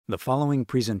The following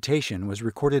presentation was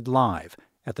recorded live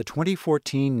at the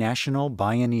 2014 National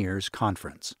Bioneers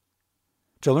Conference.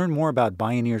 To learn more about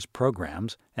Bioneers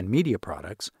programs and media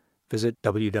products, visit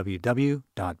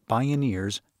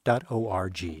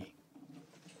www.bioneers.org.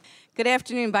 Good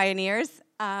afternoon, Bioneers.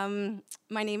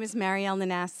 My name is Marielle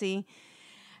Nanasi,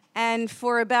 and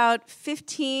for about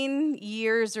 15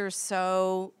 years or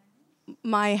so,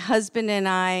 my husband and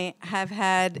I have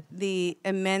had the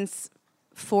immense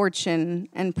fortune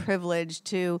and privilege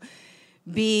to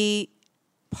be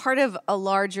part of a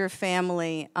larger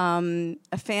family,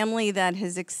 a family that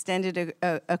has extended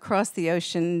across the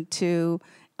ocean to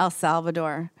El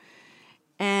Salvador.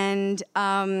 And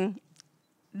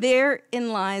therein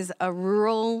lies a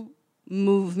rural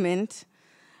movement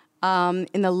in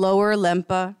the lower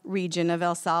Lempa region of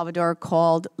El Salvador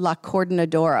called La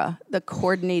Coordinadora, the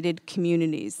Coordinated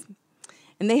Communities.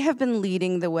 And they have been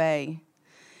leading the way.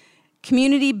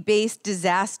 Community-based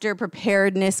disaster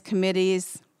preparedness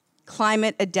committees,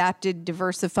 climate-adapted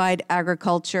diversified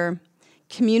agriculture,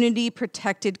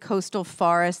 community-protected coastal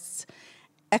forests,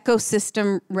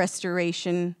 ecosystem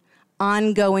restoration,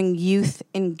 ongoing youth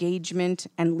engagement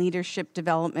and leadership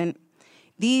development.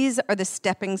 These are the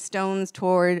stepping stones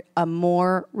toward a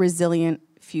more resilient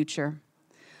future.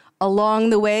 Along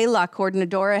the way, La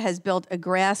Coordinadora has built a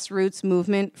grassroots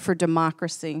movement for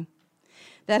democracy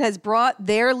that has brought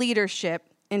their leadership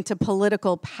into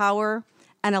political power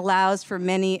and allows for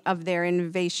many of their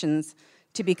innovations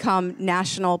to become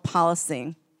national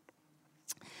policy.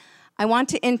 I want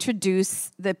to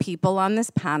introduce the people on this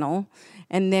panel,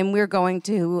 and then we're going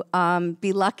to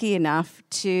be lucky enough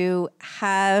to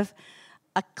have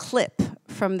a clip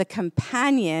from the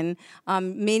companion.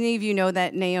 Many of you know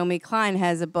that Naomi Klein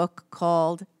has a book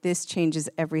called This Changes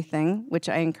Everything, which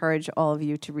I encourage all of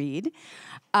you to read.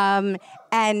 And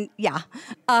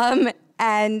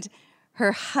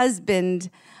her husband,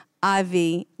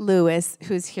 Avi Lewis,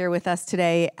 who's here with us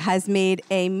today, has made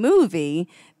a movie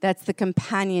that's the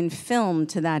companion film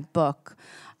to that book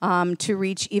to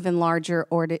reach even larger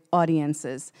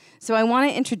audiences. So I want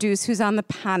to introduce who's on the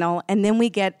panel, and then we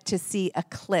get to see a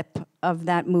clip of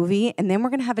that movie, and then we're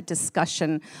going to have a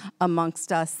discussion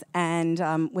amongst us and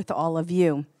with all of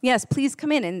you. Yes, please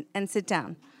come in and sit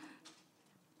down.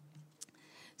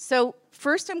 So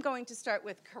first I'm going to start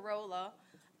with Carola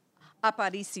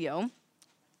Aparicio.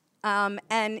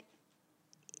 And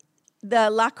the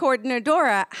La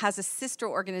Coordinadora has a sister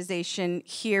organization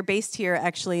here, based here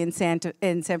actually in San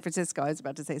Francisco. I was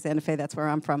about to say Santa Fe, that's where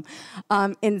I'm from,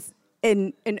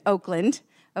 in Oakland,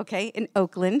 okay, in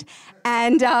Oakland.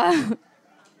 And, sorry.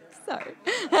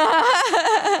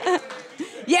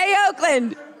 Yay,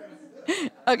 Oakland!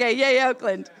 Okay, yay,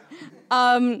 Oakland.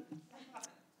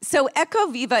 So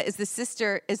EcoViva is the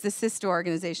sister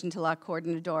organization to La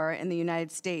Coordinadora in the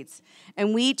United States,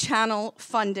 and we channel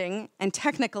funding and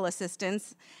technical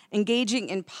assistance, engaging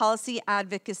in policy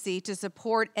advocacy to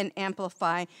support and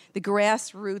amplify the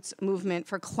grassroots movement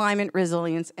for climate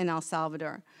resilience in El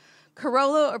Salvador.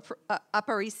 Carola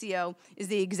Aparicio is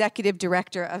the executive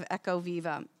director of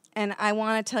EcoViva, and I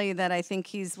want to tell you that I think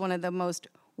he's one of the most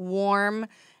warm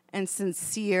and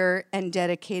sincere and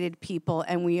dedicated people,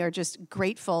 and we are just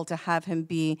grateful to have him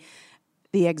be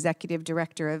the executive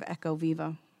director of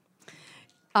EcoViva.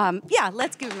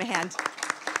 Let's give him a hand.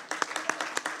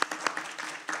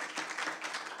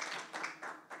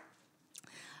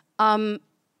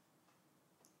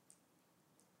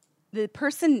 The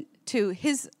person to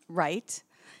his right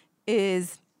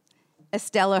is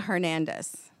Estela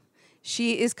Hernandez.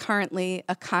 She is currently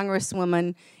a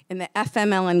congresswoman in the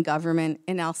FMLN government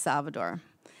in El Salvador.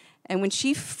 And when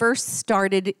she first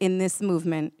started in this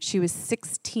movement, she was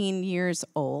 16 years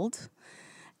old,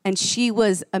 and she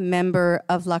was a member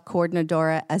of La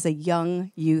Coordinadora as a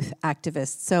young youth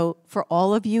activist. So for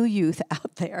all of you youth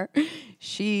out there,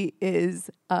 she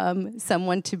is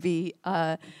someone to be,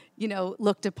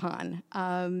 looked upon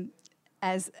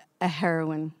as a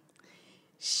heroine.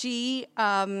 She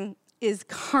is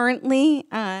currently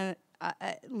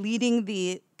leading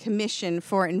the Commission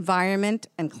for Environment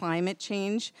and Climate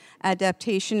Change,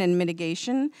 Adaptation and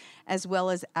Mitigation, as well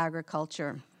as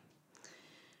Agriculture.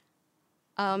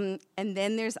 And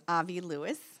then there's Avi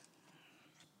Lewis.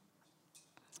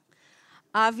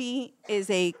 Avi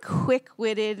is a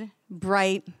quick-witted,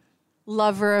 bright,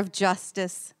 lover of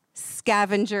justice,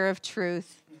 scavenger of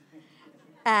truth,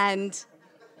 and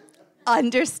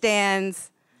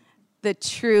understands the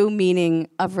true meaning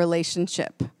of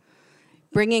relationship,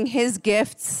 bringing his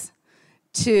gifts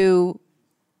to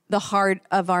the heart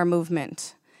of our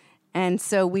movement. And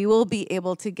so we will be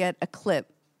able to get a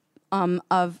clip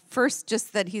of first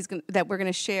just that that we're going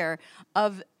to share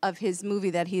of his movie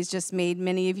that he's just made.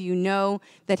 Many of you know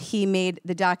that he made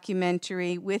the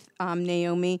documentary with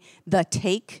Naomi, The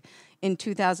Take, in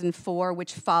 2004,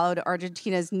 which followed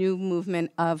Argentina's new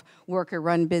movement of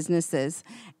worker-run businesses.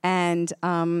 And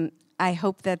I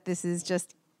hope that this is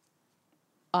just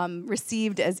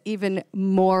received as even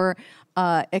more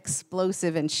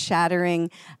explosive and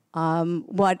shattering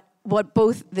what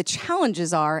both the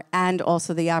challenges are and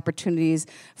also the opportunities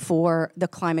for the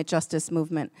climate justice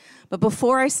movement. But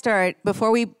before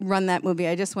we run that movie,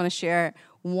 I just want to share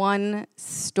one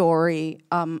story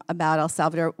about El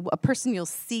Salvador, a person you'll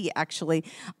see actually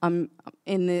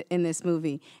in this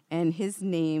movie, and his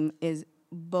name is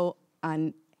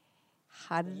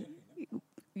how did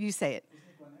you say it?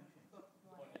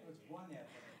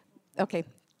 Okay,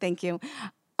 thank you.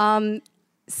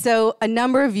 So a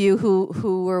number of you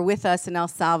who were with us in El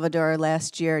Salvador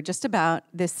last year, just about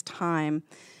this time,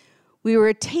 we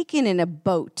were taken in a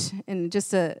boat, in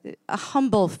just a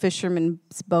humble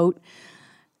fisherman's boat,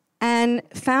 and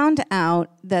found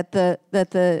out that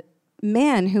the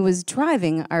man who was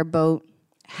driving our boat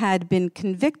had been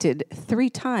convicted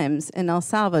 3 times in El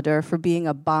Salvador for being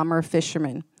a bomber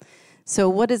fisherman. So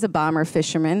what is a bomber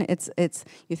fisherman? It's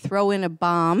you throw in a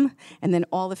bomb, and then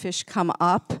all the fish come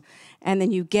up, and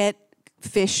then you get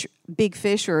fish, big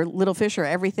fish or little fish or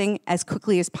everything as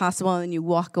quickly as possible, and then you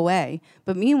walk away.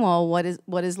 But meanwhile, what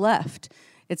is left?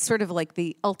 It's sort of like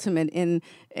the ultimate in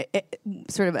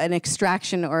sort of an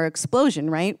extraction or explosion,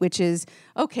 right? Which is,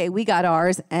 okay, we got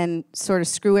ours, and sort of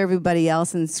screw everybody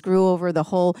else and screw over the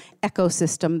whole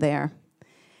ecosystem there.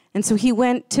 And so he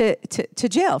went to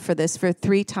jail for this for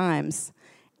 3 times.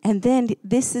 And then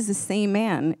this is the same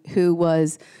man who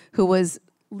was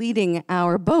leading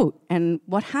our boat. And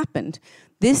what happened?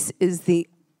 This is the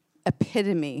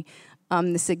epitome,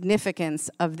 the significance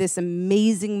of this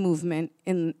amazing movement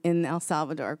in El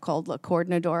Salvador called La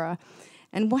Coordinadora.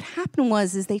 And what happened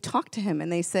is they talked to him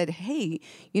and they said, hey,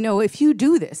 if you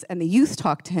do this, and the youth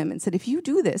talked to him and said, if you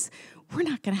do this, we're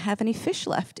not going to have any fish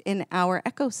left in our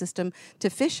ecosystem to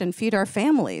fish and feed our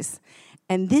families.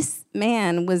 And this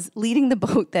man was leading the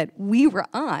boat that we were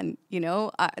on,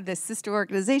 the sister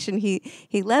organization, he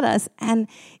led us, and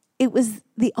it was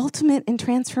the ultimate in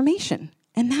transformation.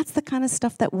 And that's the kind of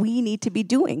stuff that we need to be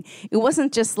doing. It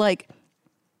wasn't just like,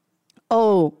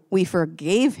 oh, we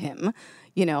forgave him,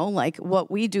 like what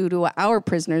we do to our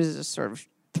prisoners is just sort of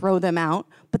throw them out.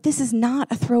 But this is not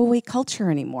a throwaway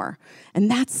culture anymore. And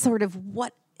that's sort of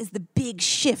what is the big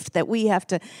shift that we have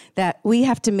to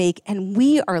make. And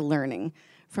we are learning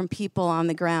from people on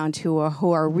the ground who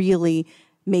are really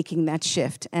making that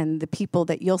shift, and the people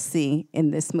that you'll see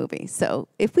in this movie. So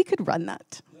if we could run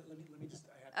that. Let me just,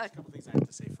 I have a couple things I have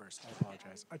to say first. I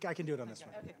apologize. I can do it on this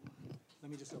one. Okay.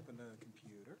 Let me just open the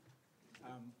computer.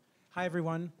 Hi,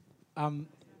 everyone.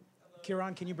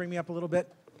 Kieran, can you bring me up a little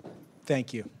bit?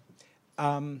 Thank you.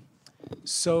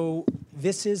 So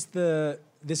this is a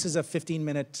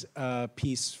 15-minute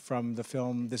piece from the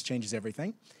film This Changes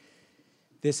Everything.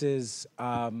 This is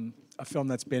a film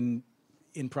that's been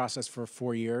in process for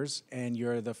 4 years, and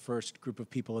you're the first group of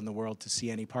people in the world to see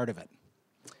any part of it.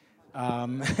 Please,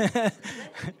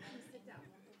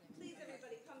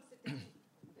 everybody, come sit down.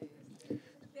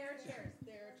 There are chairs.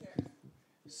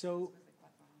 So,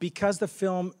 because the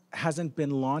film hasn't been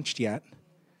launched yet,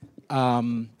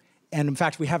 and in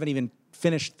fact, we haven't even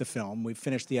finished the film. We've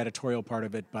finished the editorial part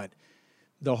of it, but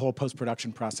the whole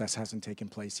post-production process hasn't taken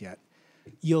place yet.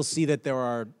 You'll see that there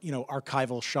are,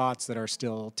 archival shots that are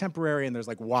still temporary, and there's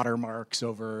like watermarks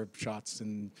over shots,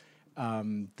 and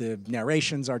the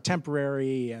narrations are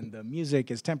temporary, and the music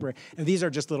is temporary. And these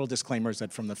are just little disclaimers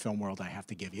that from the film world I have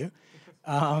to give you.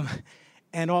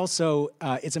 And also,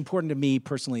 it's important to me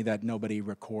personally that nobody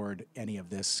record any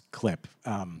of this clip,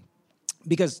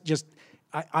 because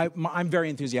I'm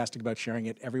very enthusiastic about sharing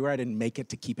it everywhere. I didn't make it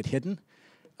to keep it hidden,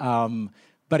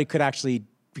 but it could actually,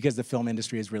 because the film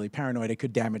industry is really paranoid, it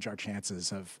could damage our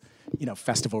chances of,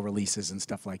 festival releases and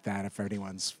stuff like that if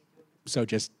anyone's, so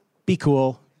just be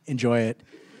cool, enjoy it,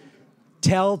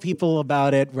 tell people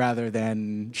about it rather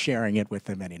than sharing it with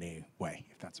them in any way,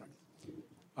 if that's right.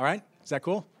 All right, is that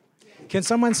cool? Can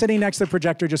someone sitting next to the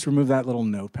projector just remove that little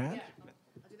notepad? Yeah,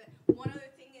 I'll do that. One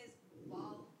other thing is,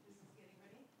 while this is getting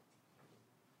ready,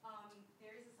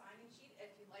 there is a sign-in sheet if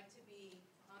you'd like to be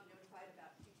notified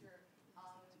about future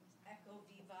Eco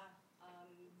Viva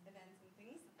events and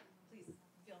things. Please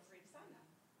feel free to sign that.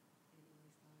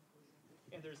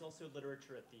 And there's also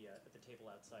literature at the table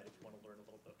outside if you want to learn a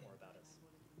little bit more about us.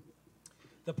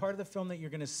 The part of the film that you're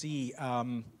going to see,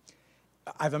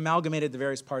 I've amalgamated the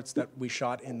various parts that we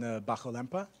shot in the Bajo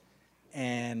Lempa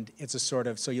And it's a sort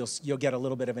of, so you'll get a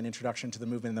little bit of an introduction to the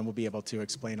movement, and then we'll be able to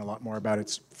explain a lot more about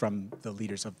it from the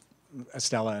leaders of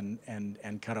Estela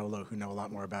and Carolo, who know a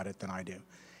lot more about it than I do.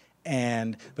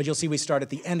 But you'll see we start at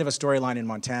the end of a storyline in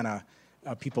Montana,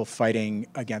 people fighting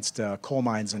against coal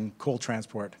mines and coal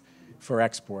transport for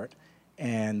export.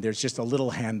 And there's just a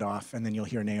little handoff, and then you'll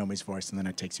hear Naomi's voice, and then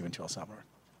it takes you into El Salvador.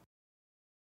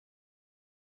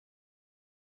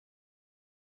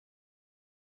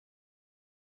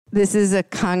 This is a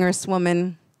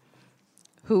congresswoman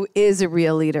who is a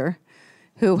real leader,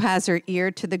 who has her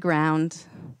ear to the ground,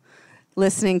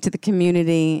 listening to the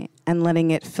community and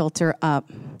letting it filter up.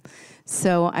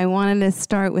 So I wanted to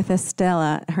start with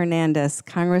Estela Hernandez,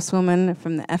 congresswoman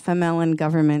from the FMLN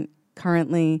government,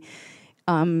 currently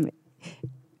in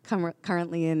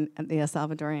the El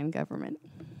Salvadorian government.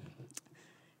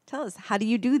 Tell us, how do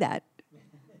you do that?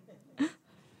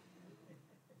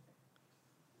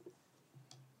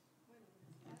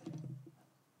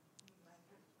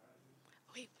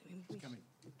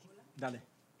 Dale.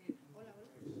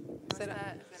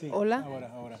 Sí, Hola.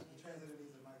 Ahora.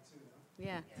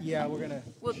 Yeah. We're gonna.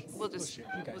 We'll just share.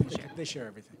 Okay. we'll share. They share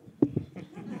everything.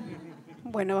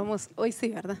 Bueno, vamos, hoy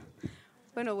sí, ¿verdad?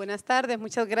 Bueno, buenas tardes,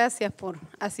 muchas gracias por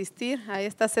asistir a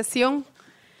esta sesión.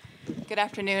 Good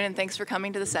afternoon, and thanks for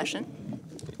coming to the session.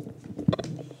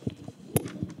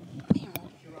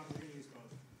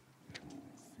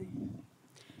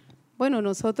 Bueno,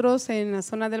 nosotros en la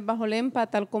zona del Bajo Lempa,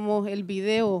 tal como el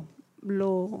video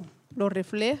lo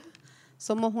refleja,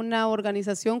 somos una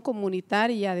organización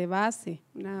comunitaria de base,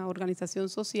 una organización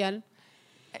social.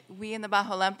 We in the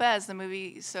Bajo Lempa, as the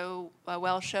movie so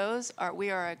well shows, we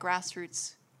are a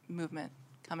grassroots movement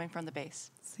coming from the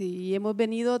base. Sí, hemos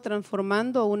venido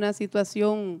transformando una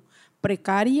situación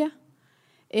precaria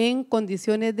en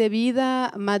condiciones de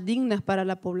vida más dignas para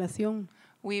la población.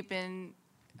 We've been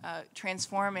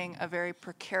transforming a very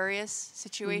precarious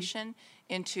situation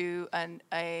into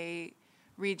a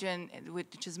region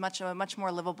which is a much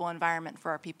more livable environment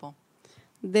for our people.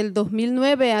 Del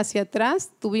 2009 hacia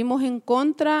atrás tuvimos en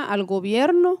contra al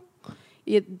gobierno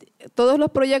y todos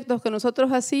los proyectos que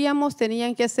nosotros hacíamos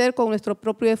tenían que hacer con nuestro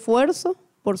propio esfuerzo.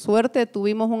 Por suerte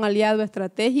tuvimos un aliado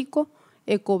estratégico,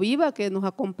 Ecoviva, que nos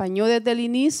acompañó desde el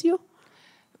inicio.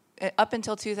 Up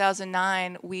until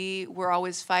 2009, we were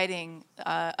always fighting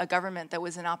a government that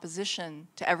was in opposition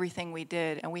to everything we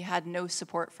did, and we had no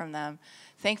support from them.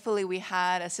 Thankfully, we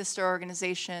had a sister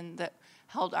organization that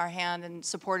held our hand and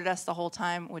supported us the whole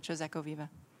time, which was Ecoviva.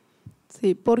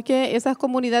 Sí, porque esas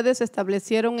comunidades se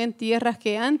establecieron en tierras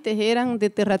que antes eran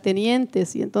de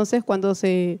terratenientes y entonces cuando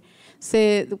de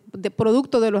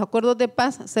producto de los acuerdos de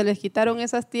paz se les quitaron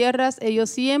esas tierras, ellos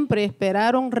siempre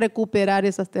esperaron recuperar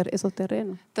esos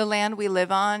terrenos. The land we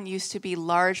live on used to be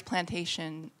large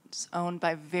plantations owned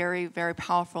by very, very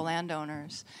powerful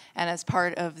landowners. And as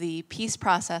part of the peace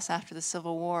process after the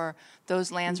Civil War, those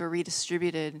lands were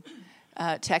redistributed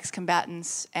to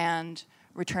ex-combatants and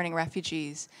returning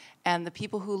refugees. And the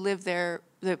people who live there,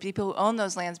 the people who owned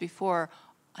those lands before,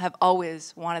 have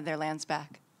always wanted their lands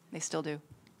back. They still do.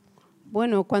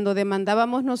 Bueno, cuando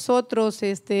demandábamos nosotros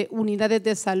unidades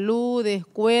de salud, de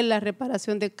escuelas,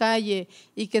 reparación de calle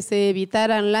y que se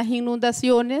evitaran las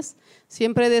inundaciones,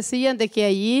 siempre decían de que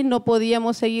allí no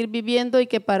podíamos seguir viviendo y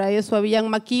que para eso habían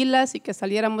maquilas y que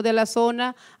saliéramos de la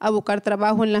zona a buscar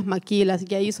trabajo en las maquilas,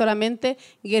 y ahí solamente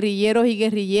guerrilleros y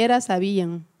guerrilleras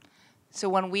habían. So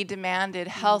when we demanded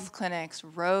health clinics,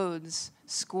 roads,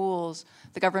 schools,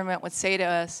 the government would say to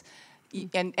us,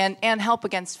 and help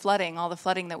against flooding, all the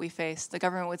flooding that we face, the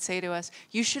government would say to us,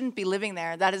 you shouldn't be living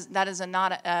there. That is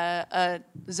not a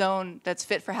zone that's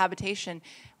fit for habitation.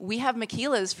 We have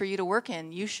maquilas for you to work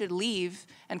in. You should leave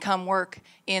and come work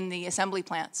in the assembly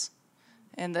plants,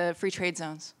 in the free trade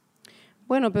zones.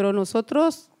 Bueno, pero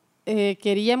nosotros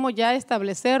queríamos ya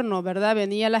establecernos, ¿verdad?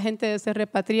 Venía la gente de ser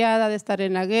repatriada, de estar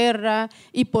en la guerra,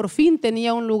 y por fin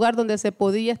tenía un lugar donde se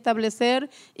podía establecer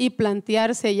y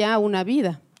plantearse ya una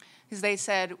vida. Because they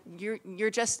said, you're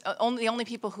just, the only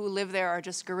people who live there are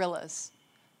just guerrillas.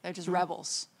 They're just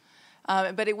rebels.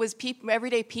 But it was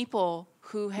everyday people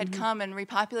who had come and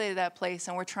repopulated that place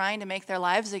and were trying to make their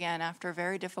lives again after a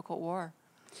very difficult war.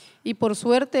 Y por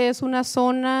suerte es una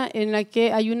zona en la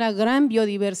que hay una gran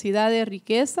biodiversidad de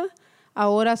riqueza.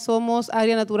 Ahora somos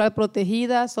área natural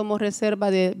protegida, somos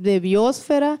reserva de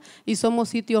biosfera y somos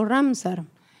sitio Ramsar.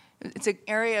 It's an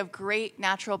area of great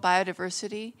natural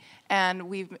biodiversity, and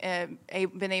we've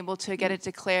been able to get it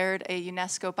declared a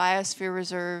UNESCO Biosphere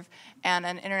Reserve and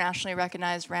an internationally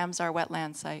recognized Ramsar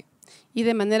wetland site. Y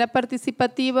de manera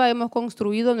participativa hemos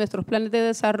construido nuestros planes de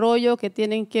desarrollo que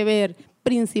tienen que ver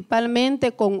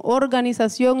principalmente con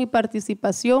organización y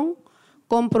participación,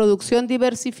 con producción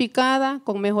diversificada,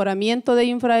 con mejoramiento de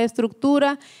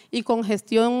infraestructura y con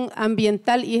gestión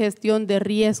ambiental y gestión de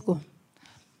riesgo.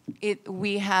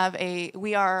 We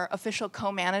are official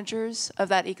co-managers of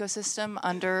that ecosystem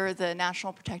under the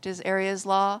National Protected Areas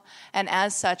Law, and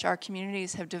as such, our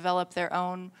communities have developed their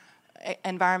own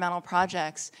environmental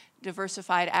projects,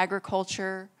 diversified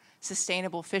agriculture,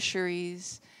 sustainable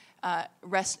fisheries,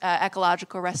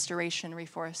 ecological restoration,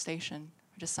 reforestation,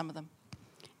 just some of them.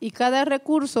 Y cada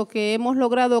recurso que hemos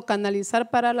logrado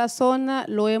canalizar para la zona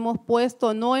lo hemos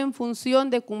puesto no en función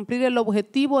de cumplir el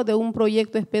objetivo de un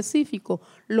proyecto específico,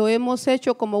 lo hemos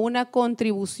hecho como una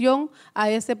contribución a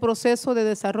ese proceso de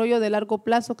desarrollo de largo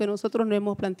plazo que nosotros nos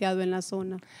hemos planteado en la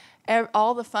zona.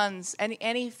 All the funds,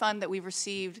 any fund that we've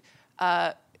received,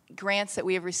 grants that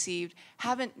we have received,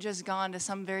 haven't just gone to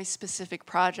some very specific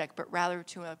project, but rather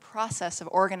to a process of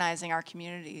organizing our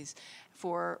communities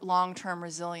for long-term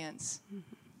resilience.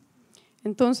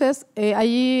 Entonces,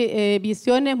 hay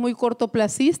visiones muy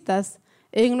cortoplacistas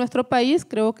en nuestro país,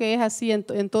 creo que es así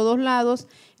en todos lados.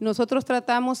 Nosotros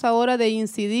tratamos ahora de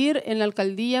incidir en la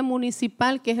alcaldía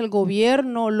municipal, que es el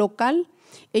gobierno local,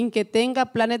 en que tenga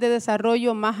planes de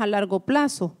desarrollo más a largo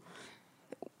plazo.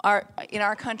 In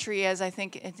our country, as I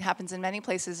think it happens in many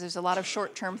places, there's a lot of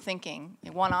short-term thinking,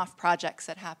 one-off projects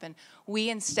that happen. We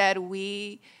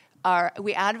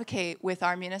advocate with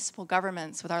our municipal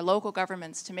governments, with our local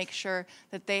governments, to make sure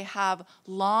that they have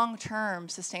long-term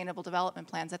sustainable development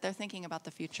plans, that they're thinking about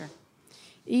the future.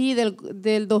 Y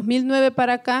del 2009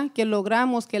 para acá, que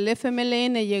logramos que el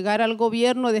FMLN llegara al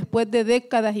gobierno después de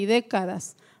décadas y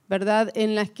décadas, ¿verdad?,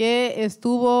 en las que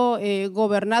estuvo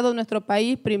gobernado nuestro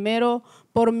país primero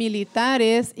por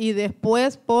militares y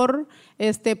después por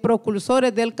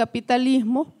propulsores del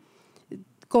capitalismo.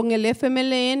 Con el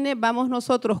FMLN vamos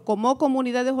nosotros como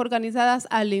comunidades organizadas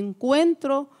al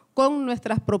encuentro con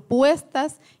nuestras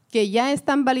propuestas que ya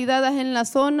están validadas en la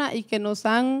zona y que nos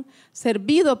han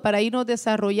servido para irnos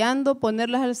desarrollando,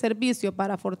 ponerlas al servicio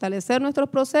para fortalecer nuestros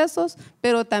procesos,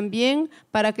 pero también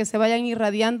para que se vayan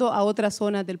irradiando a otras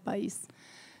zonas del país.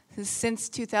 Since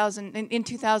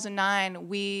 2009,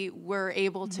 we were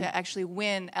able to actually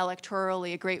win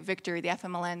electorally a great victory. The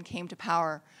FMLN came to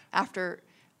power after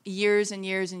years and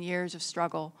years and years of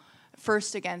struggle,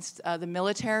 first against the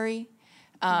military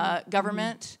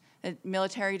government,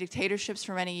 military dictatorships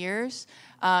for many years,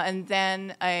 and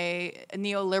then a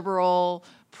neoliberal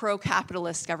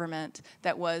pro-capitalist government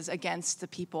that was against the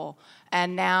people.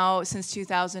 And now, since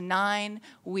 2009,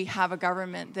 we have a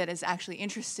government that is actually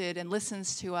interested and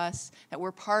listens to us, that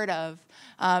we're part of,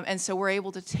 and so we're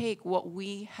able to take what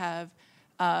we have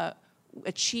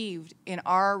achieved in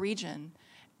our region,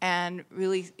 and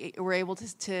really we're able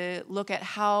to look at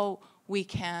how we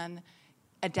can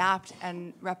adapt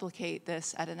and replicate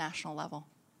this at a national level.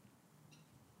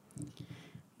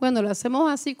 Bueno, lo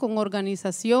hacemos así con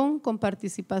organización, con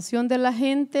participación de la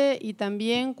gente y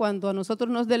también cuando a nosotros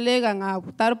nos delegan a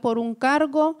optar por un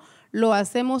cargo, lo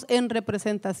hacemos en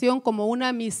representación como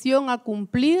una misión a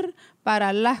cumplir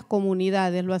para las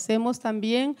comunidades. Lo hacemos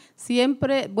también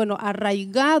siempre,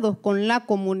 arraigados con la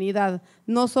comunidad.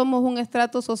 No somos un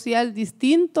estrato social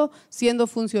distinto, siendo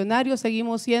funcionarios,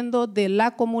 seguimos siendo de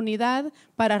la comunidad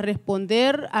para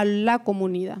responder a la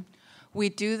comunidad. We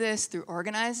do this through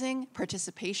organizing,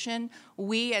 participation.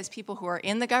 We, as people who are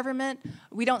in the government,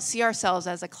 we don't see ourselves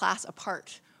as a class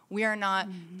apart. We are not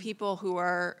people who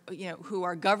are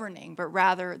governing, but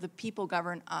rather the people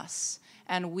govern us,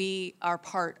 and we are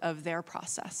part of their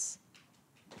process.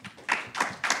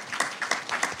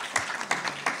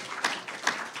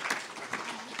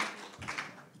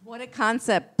 What a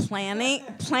concept, planning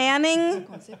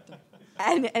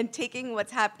and taking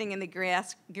what's happening in the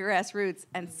grassroots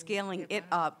and scaling it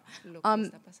up.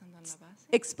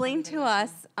 Explain to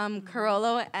us,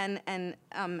 Carollo and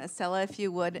Estela, if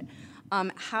you would,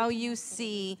 how you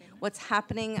see what's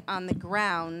happening on the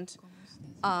ground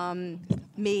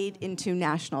made into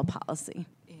national policy.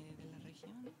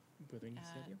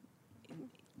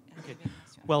 Okay.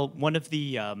 Well, one of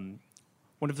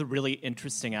the really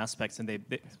interesting aspects, and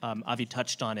Avi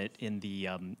touched on it in the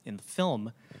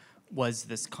film, was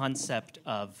this concept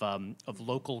of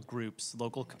local groups,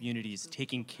 local communities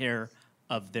taking care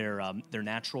of their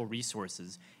natural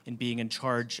resources and being in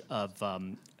charge of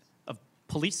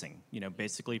policing.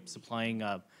 Basically supplying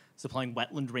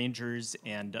wetland rangers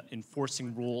and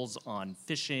enforcing rules on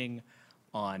fishing,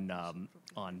 on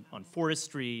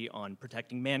forestry, on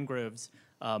protecting mangroves,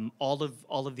 all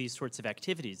of these sorts of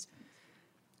activities.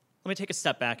 Let me take a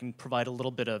step back and provide a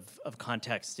little bit of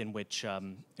context in which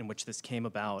this came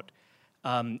about.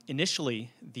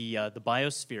 Initially, the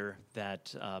biosphere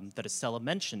that Estela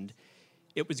mentioned,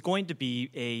 it was going to be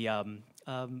a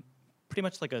pretty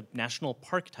much like a national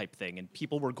park type thing, and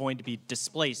people were going to be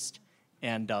displaced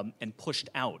and pushed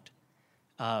out.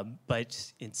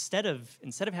 But instead of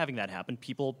having that happen,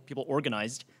 people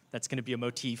organized. That's going to be a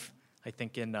motif, I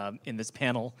think, in this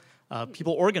panel.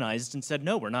 People organized and said,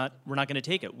 no, we're not going to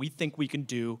take it. We think we can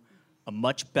do a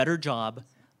much better job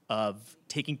of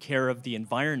taking care of the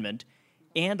environment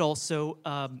and also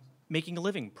making a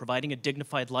living, providing a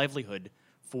dignified livelihood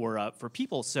for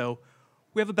people. So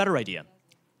we have a better idea.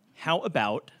 How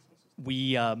about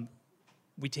we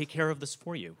take care of this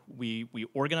for you? We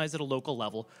organize at a local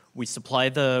level. We supply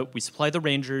the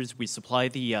rangers. We supply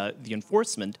the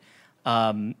enforcement,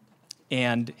 and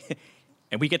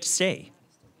we get to stay.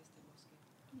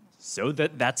 So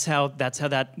that's how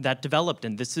that developed,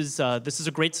 and this is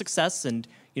a great success. And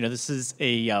this is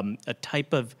a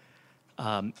type of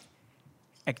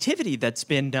activity that's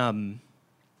been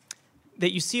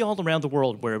that you see all around the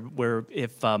world, where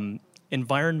if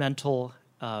environmental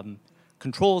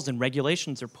controls and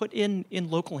regulations are put in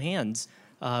local hands,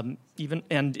 even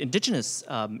and indigenous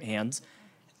hands,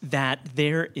 that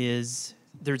there's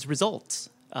results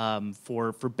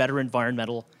for better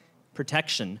environmental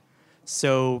protection.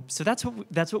 So that's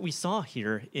what we saw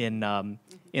here in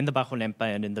the Bajo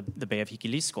Lempa and in the Bay of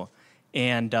Jiquilisco.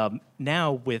 And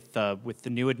now with the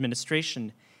new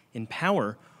administration in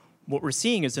power, what we're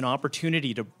seeing is an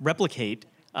opportunity to replicate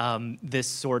this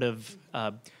sort of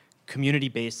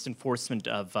community-based enforcement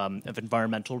of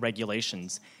environmental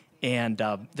regulations. And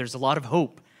there's a lot of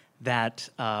hope that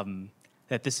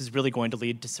this is really going to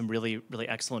lead to some really, really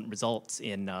excellent results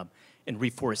in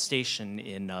reforestation,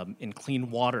 in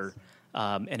clean water,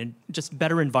 and in just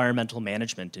better environmental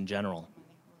management in general.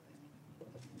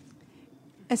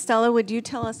 Estela, would you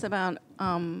tell us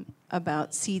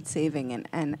about seed saving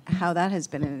and how that has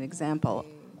been an example?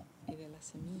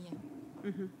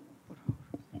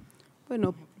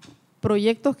 Bueno,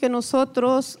 proyectos que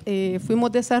nosotros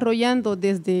fuimos desarrollando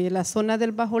desde la zona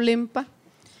del Bajo Lempa.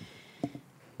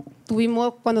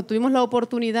 Cuando tuvimos la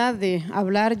oportunidad de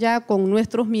hablar ya con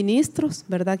nuestros ministros,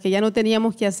 ¿verdad? Que ya no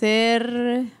teníamos que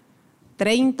hacer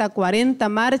 30, 40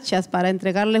 marchas para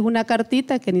entregarles una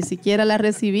cartita que ni siquiera la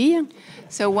recibían.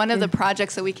 So one of the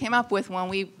projects that we came up with when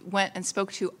we went and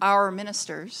spoke to our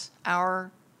ministers, our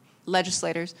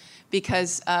legislators,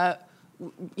 because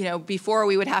before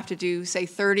we would have to do, say,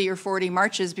 30 or 40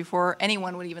 marches before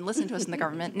anyone would even listen to us in the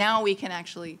government. Now we can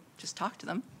actually just talk to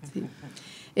them. Sí.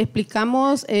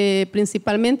 Explicamos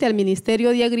principalmente al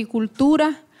Ministerio de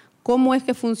Agricultura cómo es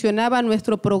que funcionaba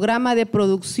nuestro programa de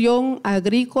producción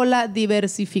agrícola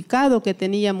diversificado que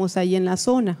teníamos ahí en la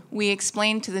zona. We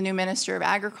explained to the new Minister of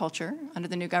Agriculture under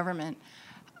the new government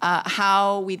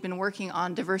how we'd been working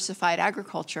on diversified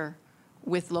agriculture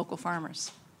with local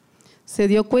farmers. Se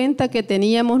dio cuenta que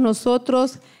teníamos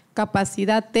nosotros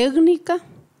capacidad técnica,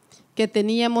 que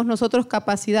teníamos nosotros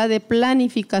capacidad de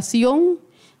planificación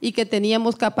y que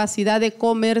teníamos capacidad de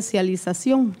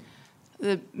comercialización.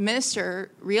 The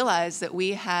minister realized that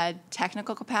we had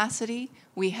technical capacity,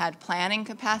 we had planning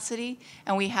capacity,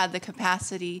 and we had the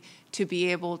capacity to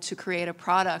be able to create a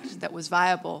product that was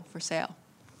viable for sale.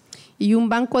 Y un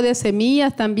banco de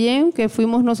semillas también que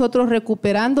fuimos nosotros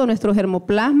recuperando nuestro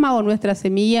germoplasma o nuestra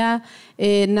semilla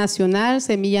nacional,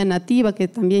 semilla nativa, que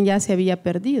también ya se había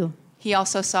perdido. He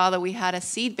also saw that we had a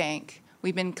seed bank.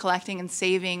 We've been collecting and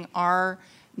saving our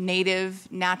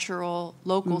native, natural,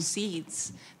 local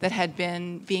seeds that had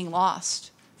been being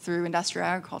lost through industrial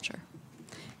agriculture.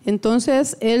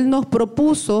 Entonces, él nos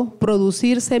propuso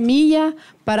producir semilla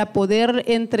para poder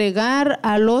entregar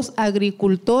a los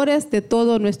agricultores de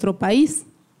todo nuestro país.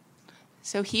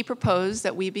 So he proposed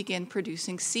that we begin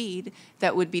producing seed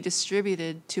that would be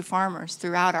distributed to farmers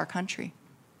throughout our country.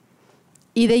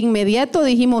 Y de inmediato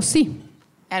dijimos sí.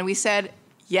 And we said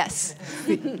yes,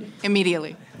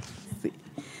 immediately.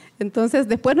 Entonces,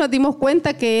 después nos dimos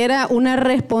cuenta que era una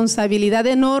responsabilidad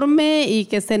enorme y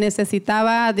que se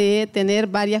necesitaba de tener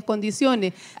varias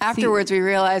condiciones. Afterwards, we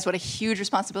realized what a huge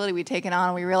responsibility we'd taken on,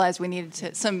 and we realized we needed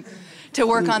to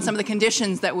work on some of the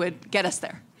conditions that would get us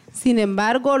there. Sin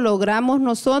embargo, logramos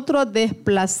nosotros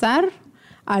desplazar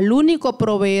al único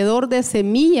proveedor de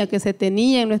semilla que se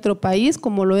tenía en nuestro país,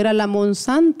 como lo era la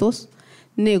Monsantos,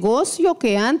 negocio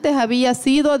que antes había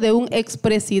sido de un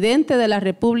expresidente de la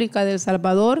República de El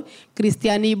Salvador,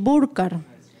 Cristiani Burcar.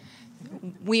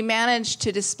 We managed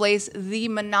to displace the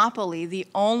monopoly, the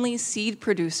only seed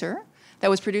producer that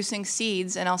was producing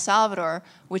seeds in El Salvador,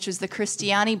 which was the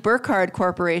Cristiani Burkhardt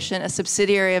Corporation, a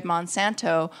subsidiary of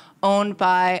Monsanto, owned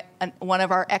by one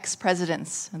of our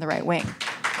ex-presidents in the right wing.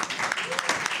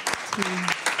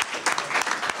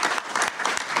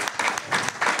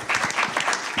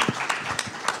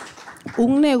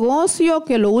 Un negocio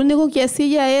que lo único que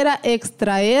hacía era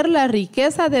extraer la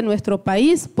riqueza de nuestro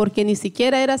país, porque ni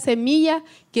siquiera era semilla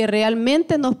que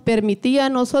realmente nos permitía a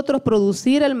nosotros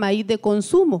producir el maíz de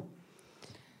consumo.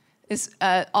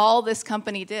 All this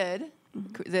company did,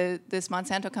 this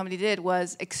Monsanto company did,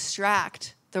 was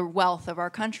extract the wealth of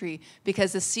our country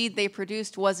because the seed they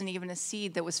produced wasn't even a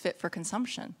seed that was fit for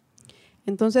consumption.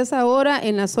 Entonces ahora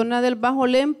en la zona del Bajo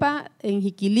Lempa, en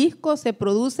Jiquilisco, se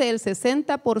produce el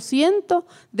 60%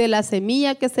 de la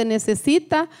semilla que se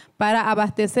necesita para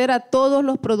abastecer a todos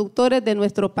los productores de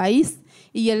nuestro país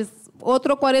y el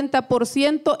otro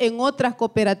 40% en otras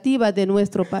cooperativas de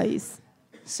nuestro país.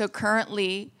 So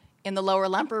currently in the Lower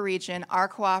Lempa region, our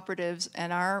cooperatives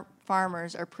and our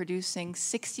farmers are producing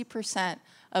 60%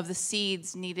 of the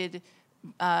seeds needed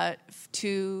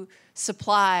to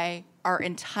supply our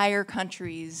entire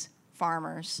country's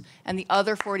farmers, and the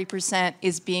other 40%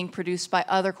 is being produced by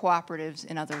other cooperatives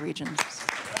in other regions.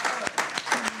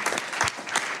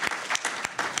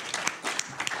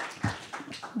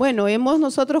 Bueno, hemos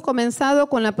nosotros comenzado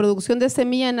con la producción de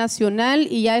semilla nacional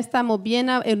y ya estamos bien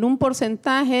en un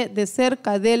porcentaje de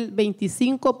cerca del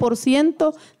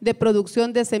 25% de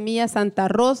producción de semilla Santa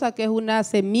Rosa, que es una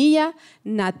semilla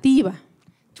nativa.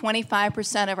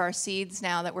 25% of our seeds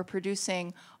now that we're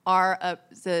producing are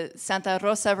the Santa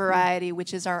Rosa variety,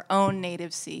 which is our own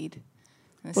native seed.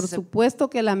 Por supuesto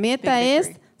que la meta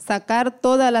es sacar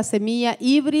toda la semilla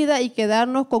híbrida y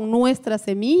quedarnos con nuestra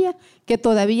semilla que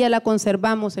todavía la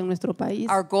conservamos en nuestro país.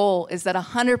 Our goal is that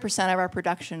 100% of our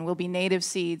production will be native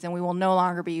seeds and we will no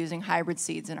longer be using hybrid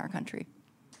seeds in our country.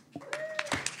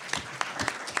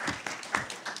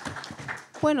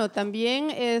 Bueno, también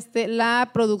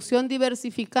la producción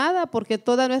diversificada, porque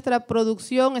toda nuestra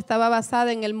producción estaba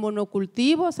basada en el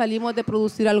monocultivo. Salimos de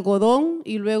producir algodón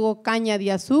y luego caña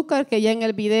de azúcar, que ya en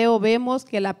el video vemos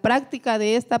que la práctica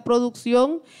de esta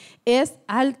producción es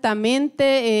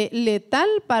altamente letal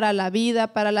para la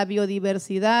vida, para la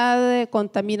biodiversidad,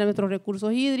 contamina nuestros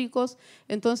recursos hídricos.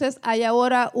 Entonces hay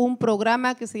ahora un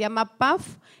programa que se llama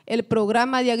PAF, el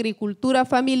Programa de Agricultura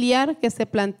Familiar, que se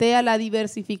plantea la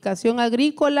diversificación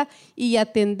agrícola y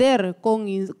atender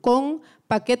con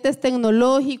paquetes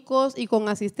tecnológicos y con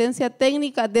asistencia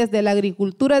técnica desde la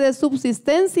agricultura de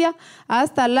subsistencia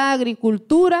hasta la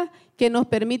agricultura que nos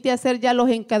permite hacer ya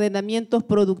los encadenamientos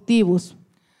productivos.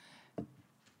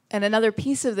 And another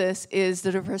piece of this is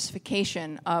the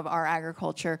diversification of our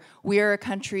agriculture. We are a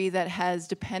country that has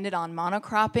depended on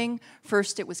monocropping.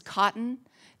 First it was cotton,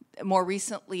 more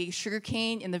recently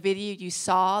sugarcane. In the video you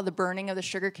saw the burning of the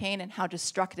sugarcane and how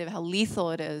destructive, how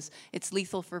lethal it is. It's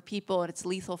lethal for people, and it's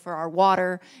lethal for our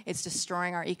water. It's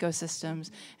destroying our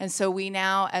ecosystems. And so we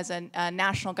now, as a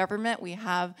national government, we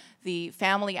have the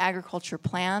Family Agriculture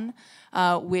Plan,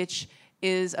 which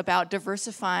is about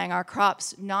diversifying our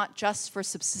crops, not just for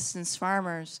subsistence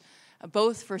farmers,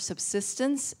 both for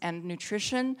subsistence and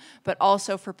nutrition, but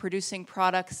also for producing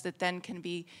products that then can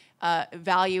be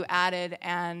value added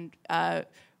and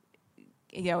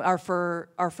are for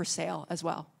sale as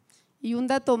well. Y un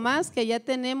dato más, que ya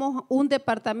tenemos un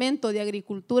departamento de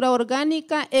agricultura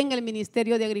orgánica en el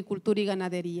Ministerio de Agricultura y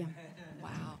Ganadería.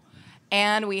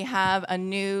 And we have a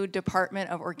new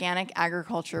Department of Organic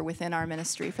Agriculture within our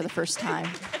ministry for the first time.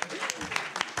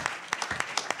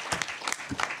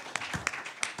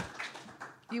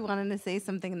 You wanted to say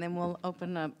something, and then we'll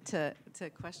open up to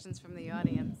questions from the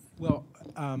audience. Well,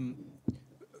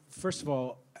 first of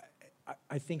all,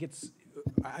 I think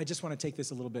I just want to take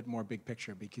this a little bit more big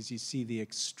picture, because you see the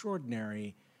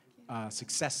extraordinary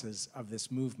successes of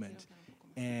this movement.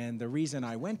 And the reason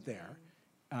I went there,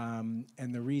 and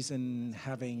the reason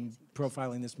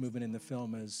profiling this movement in the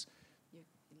film is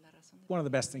one of the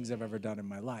best things I've ever done in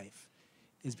my life,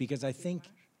 is because I think,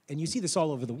 and you see this all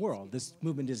over the world, this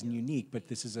movement isn't unique, but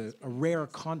this is a rare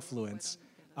confluence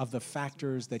of the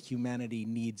factors that humanity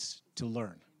needs to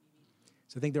learn.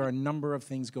 So I think there are a number of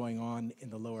things going on in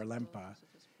the Lower Lempa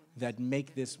that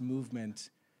make this movement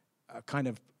kind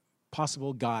of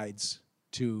possible guides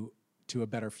to a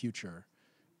better future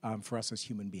for us as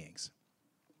human beings.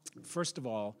 First of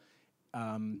all,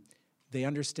 they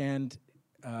understand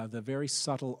the very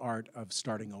subtle art of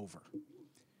starting over.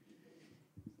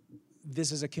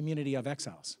 This is a community of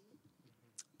exiles.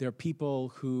 There are people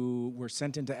who were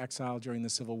sent into exile during the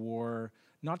Civil War,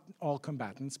 not all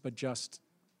combatants, but just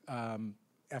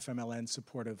FMLN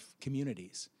supportive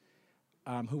communities.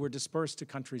 who were dispersed to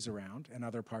countries around and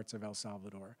other parts of El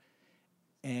Salvador.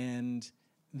 And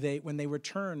when they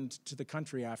returned to the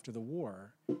country after the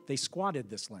war, they squatted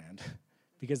this land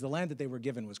because the land that they were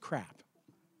given was crap.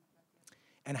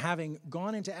 And having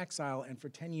gone into exile and for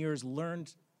 10 years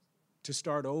learned to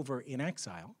start over in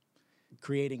exile,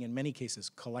 creating in many cases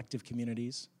collective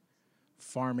communities,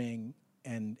 farming,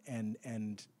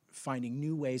 and finding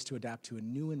new ways to adapt to a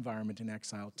new environment in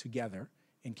exile together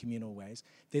in communal ways.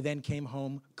 They then came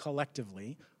home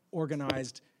collectively,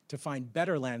 organized to find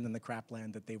better land than the crap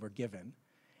land that they were given.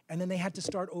 And then they had to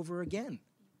start over again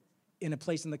in a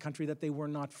place in the country that they were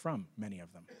not from, many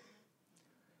of them.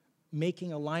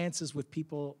 Making alliances with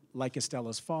people like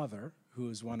Estela's father, who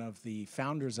is one of the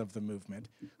founders of the movement,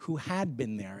 who had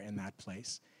been there in that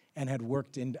place and had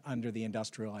worked under the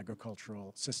industrial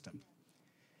agricultural system.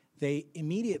 They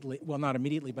immediately, well, not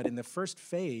immediately, but in the first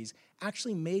phase,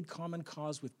 actually made common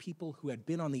cause with people who had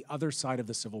been on the other side of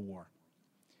the Civil War.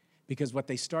 Because what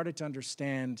they started to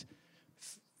understand,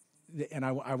 and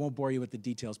I won't bore you with the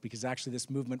details, because actually this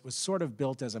movement was sort of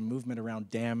built as a movement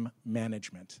around dam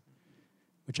management,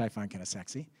 which I find kind of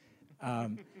sexy.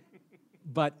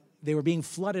 But they were being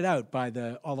flooded out by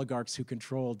the oligarchs who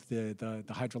controlled the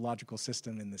hydrological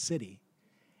system in the city.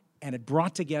 And it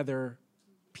brought together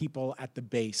people at the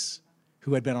base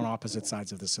who had been on opposite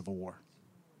sides of the Civil War.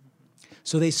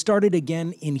 So they started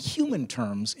again in human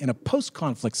terms in a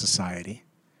post-conflict society,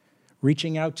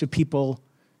 reaching out to people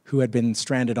who had been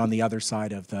stranded on the other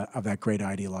side of that great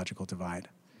ideological divide.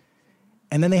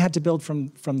 And then they had to build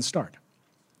from the start.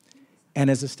 And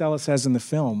as Estela says in the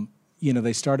film, you know,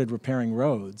 they started repairing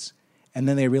roads, and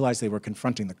then they realized they were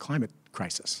confronting the climate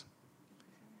crisis.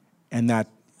 And that,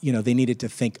 you know, they needed to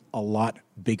think a lot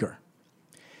bigger.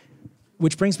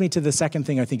 Which brings me to the second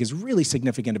thing I think is really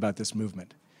significant about this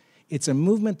movement. It's a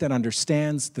movement that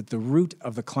understands that the root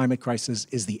of the climate crisis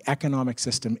is the economic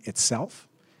system itself,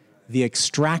 the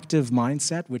extractive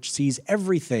mindset, which sees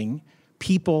everything,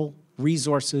 people,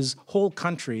 resources, whole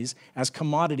countries, as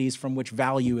commodities from which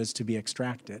value is to be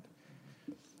extracted.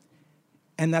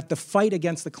 And that the fight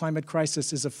against the climate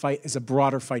crisis is a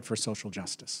broader fight for social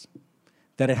justice,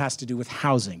 that it has to do with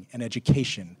housing and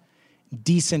education,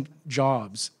 decent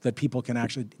jobs that people can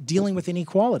actually, dealing with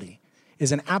inequality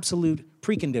is an absolute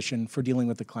precondition for dealing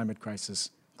with the climate crisis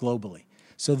globally.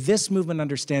 So this movement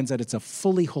understands that it's a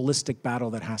fully holistic battle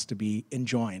that has to be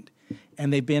enjoined.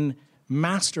 And they've been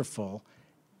masterful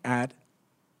at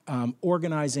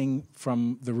organizing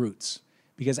from the roots.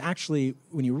 Because actually,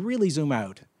 when you really zoom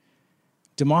out,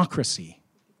 democracy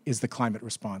is the climate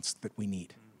response that we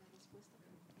need.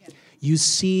 You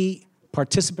see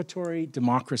participatory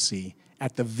democracy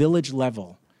at the village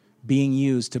level being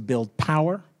used to build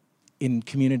power in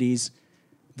communities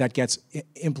that gets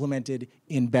implemented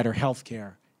in better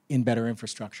healthcare, in better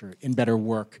infrastructure, in better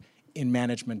work, in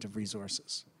management of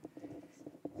resources.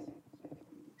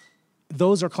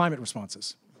 Those are climate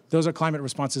responses. Those are climate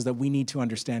responses that we need to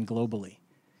understand globally.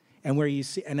 And where you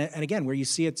see, and again, where you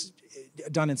see it's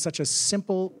done in such a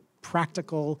simple,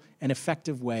 practical, and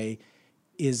effective way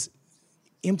is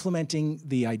implementing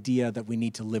the idea that we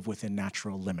need to live within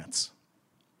natural limits.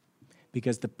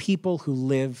 Because the people who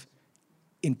live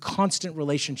in constant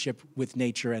relationship with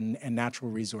nature and natural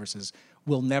resources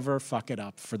will never fuck it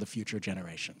up for the future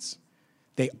generations.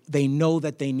 They know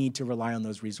that they need to rely on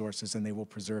those resources and they will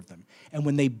preserve them. And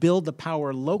when they build the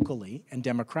power locally and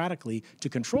democratically to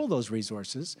control those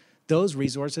resources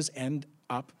end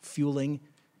up fueling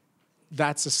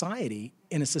that society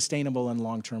in a sustainable and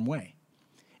long-term way.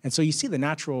 And so you see the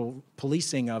natural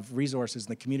policing of resources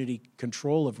and the community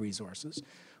control of resources,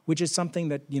 which is something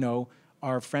that, you know,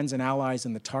 our friends and allies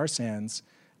in the tar sands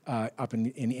up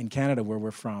in Canada, where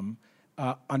we're from,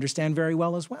 understand very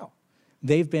well as well.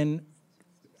 They've been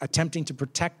attempting to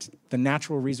protect the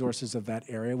natural resources of that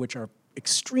area, which are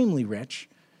extremely rich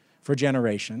for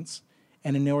generations.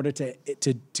 And in order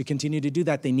to continue to do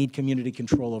that, they need community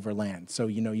control over land. So,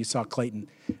 you know, you saw Clayton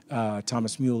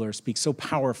Thomas Mueller speak so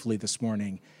powerfully this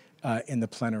morning in the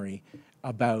plenary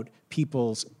about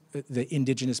the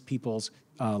indigenous people's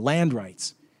land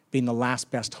rights being the last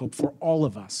best hope for all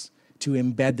of us to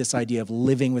embed this idea of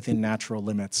living within natural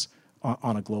limits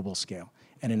on a global scale.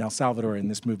 And in El Salvador, in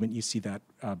this movement, you see that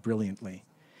brilliantly.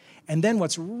 And then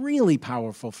what's really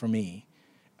powerful for me,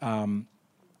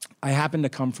 I happen to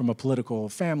come from a political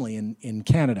family in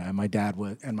Canada, and my dad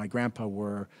and my grandpa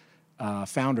were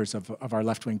founders of our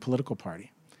left-wing political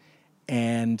party.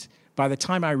 And by the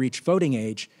time I reached voting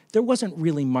age, there wasn't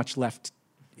really much left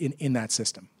in that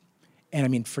system. And I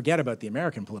mean, forget about the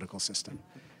American political system.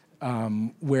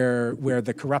 where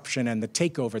the corruption and the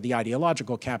takeover, the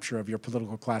ideological capture of your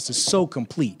political class is so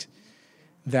complete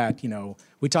that,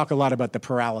 we talk a lot about the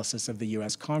paralysis of the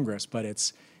U.S. Congress, but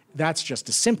that's just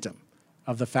a symptom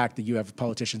of the fact that you have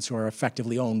politicians who are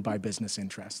effectively owned by business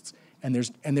interests. And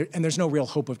there's no real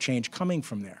hope of change coming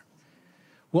from there.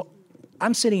 Well,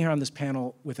 I'm sitting here on this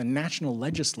panel with a national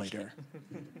legislator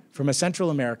from a Central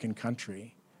American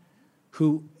country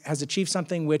who has achieved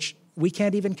something which we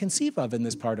can't even conceive of in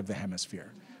this part of the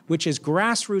hemisphere, which is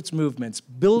grassroots movements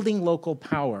building local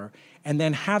power and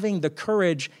then having the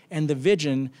courage and the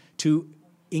vision to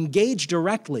engage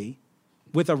directly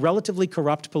with a relatively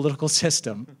corrupt political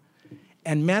system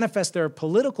and manifest their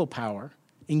political power,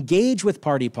 engage with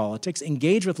party politics,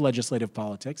 engage with legislative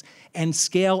politics, and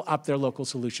scale up their local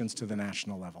solutions to the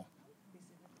national level.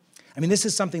 I mean, this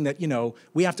is something that,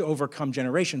 we have to overcome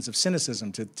generations of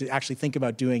cynicism to actually think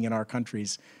about doing in our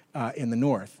countries in the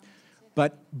North.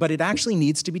 But it actually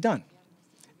needs to be done.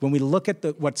 When we look at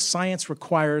what science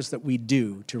requires that we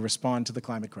do to respond to the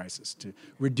climate crisis, to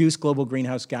reduce global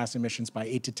greenhouse gas emissions by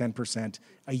 8 to 10%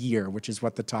 a year, which is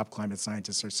what the top climate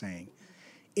scientists are saying,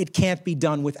 it can't be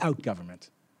done without government.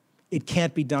 It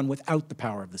can't be done without the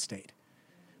power of the state.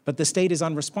 But the state is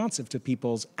unresponsive to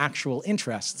people's actual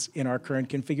interests in our current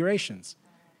configurations.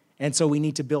 And so we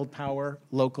need to build power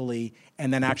locally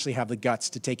and then actually have the guts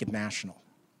to take it national.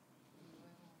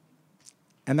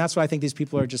 And that's why I think these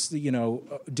people are just,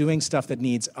 doing stuff that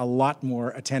needs a lot more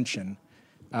attention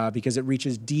because it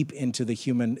reaches deep into the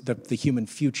human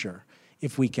future.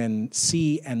 If we can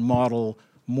see and model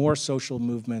more social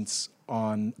movements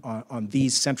on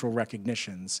these central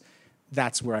recognitions,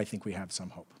 that's where I think we have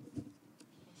some hope.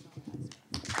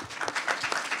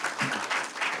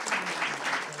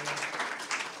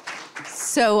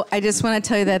 So I just want to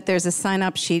tell you that there's a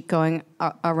sign-up sheet going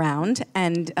around,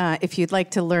 and if you'd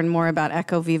like to learn more about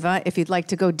Eco Viva, if you'd like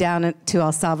to go down to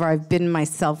El Salvador, I've been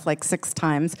myself like 6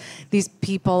 times. These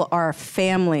people are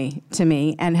family to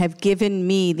me and have given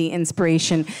me the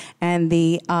inspiration and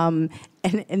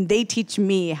and they teach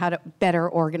me how to better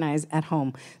organize at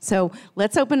home. So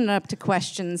let's open it up to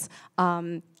questions.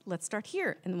 Let's start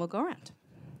here, and then we'll go around.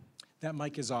 That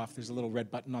mic is off. There's a little red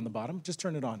button on the bottom. Just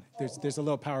turn it on. There's a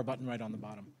little power button right on the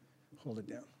bottom. Hold it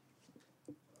down.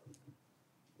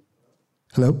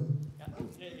 Hello?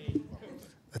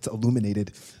 That's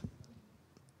illuminated.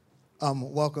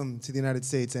 Welcome to the United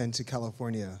States and to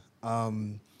California.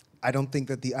 I don't think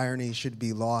that the irony should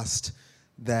be lost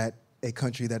that a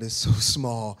country that is so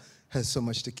small has so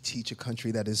much to teach a country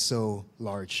that is so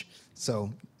large.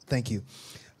 So, thank you.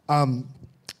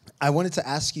 I wanted to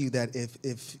ask you that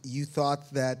if you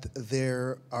thought that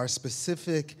there are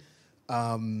specific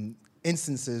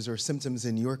instances or symptoms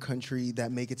in your country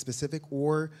that make it specific,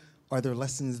 or are there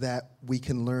lessons that we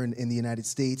can learn in the United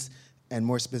States and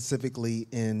more specifically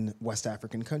in West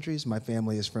African countries? My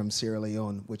family is from Sierra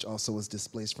Leone, which also was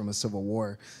displaced from a civil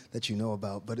war that you know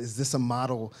about. But is this a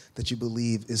model that you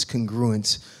believe is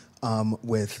congruent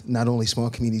with not only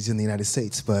small communities in the United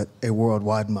States, but a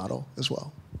worldwide model as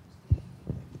well?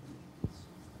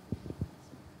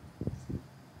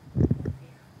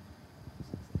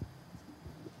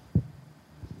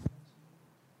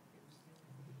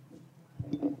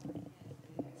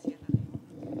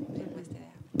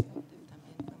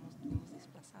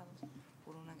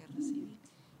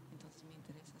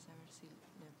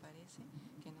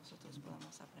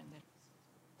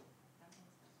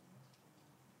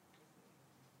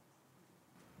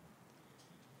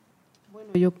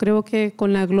 Yo creo que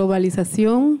con la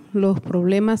globalización los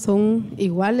problemas son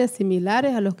iguales,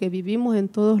 similares a los que vivimos en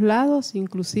todos lados,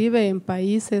 inclusive en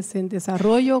países en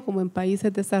desarrollo como en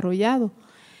países desarrollados.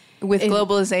 With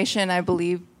globalization, I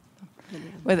believe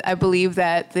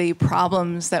that the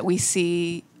problems that we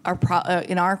see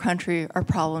in our country are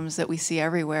problems that we see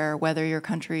everywhere, whether your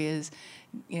country is,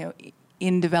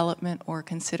 in development or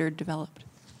considered developed.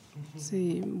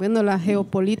 Sí, bueno, la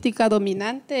geopolítica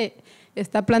dominante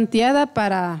está planteada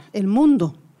para el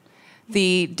mundo.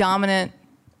 The dominant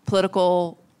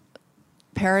political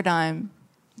paradigm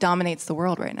dominates the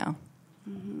world right now.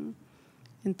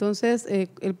 Entonces,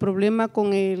 el problema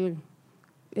con el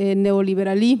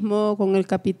neoliberalismo, con el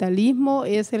capitalismo,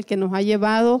 es el que nos ha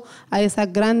llevado a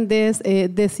esas grandes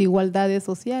desigualdades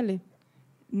sociales.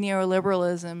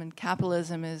 Neoliberalism and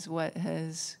capitalism is what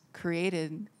has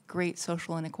created great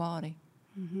social inequality.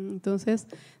 Entonces,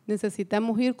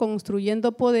 necesitamos ir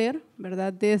construyendo poder,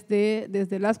 ¿verdad?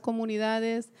 Desde las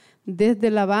comunidades, desde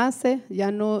la base.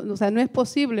 Ya no es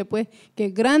posible, pues, que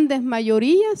grandes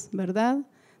mayorías, ¿verdad?,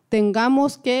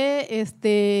 tengamos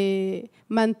que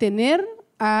mantener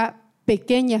a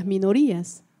pequeñas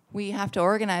minorías. We have to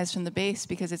organize from the base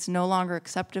because it's no longer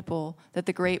acceptable that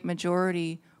the great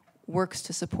majority works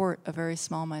to support a very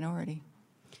small minority.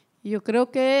 Yo creo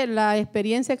que la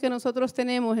experiencia que nosotros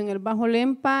tenemos en el Bajo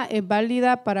Lempa es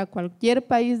válida para cualquier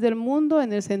país del mundo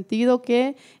en el sentido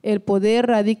que el poder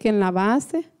radica en la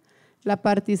base, la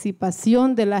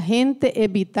participación de la gente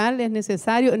es vital, es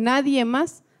necesario. Nadie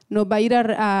más nos va a ir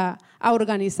a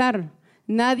organizar,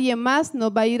 nadie más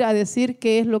nos va a ir a decir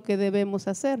qué es lo que debemos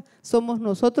hacer. Somos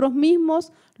nosotros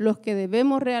mismos los que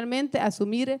debemos realmente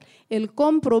asumir el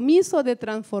compromiso de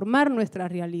transformar nuestra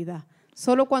realidad.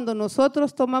 Solo cuando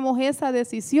nosotros tomamos esa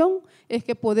decisión es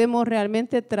que podemos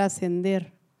realmente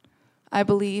trascender. I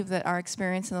believe that our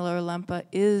experience in the Lower Lempa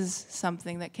is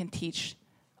something that can teach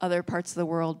other parts of the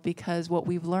world because what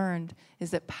we've learned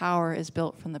is that power is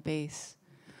built from the base.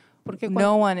 Porque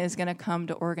No one is going to come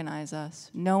to organize us.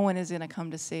 No one is going to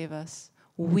come to save us.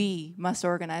 We must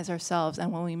organize ourselves,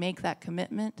 and when we make that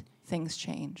commitment, things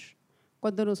change.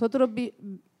 Cuando nosotros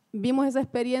vimos esa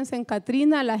experiencia en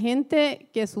Katrina, la gente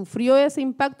que sufrió ese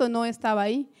impacto no estaba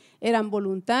ahí. Eran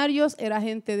voluntarios, era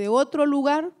gente de otro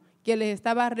lugar que les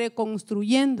estaba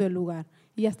reconstruyendo el lugar.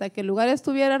 Y hasta que el lugar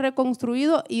estuviera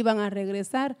reconstruido, iban a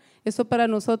regresar. Eso para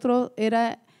nosotros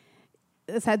era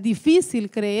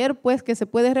difícil creer pues, que se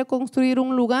puede reconstruir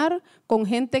un lugar con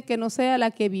gente que no sea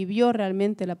la que vivió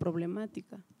realmente la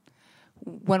problemática.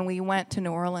 When we went to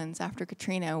New Orleans after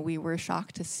Katrina, we were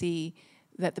shocked to see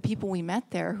that the people we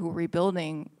met there who were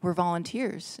rebuilding were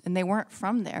volunteers, and they weren't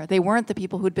from there. They weren't the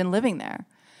people who'd been living there.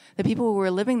 The people who were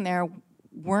living there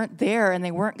weren't there, and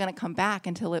they weren't going to come back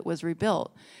until it was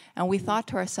rebuilt. And we thought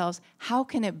to ourselves, how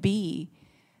can it be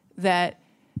that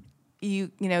you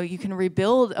can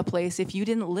rebuild a place if you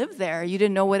didn't live there, you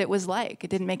didn't know what it was like?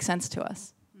 It didn't make sense to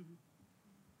us.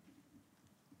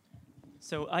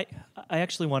 So I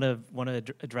actually want to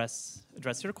address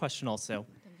your question also.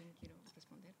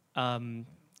 In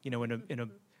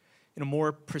a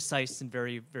more precise and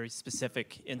very, very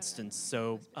specific instance.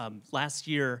 So last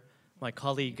year, my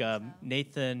colleague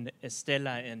Nathan,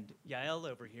 Estela, and Yael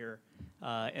over here,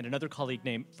 and another colleague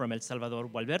named from El Salvador,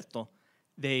 Gualberto,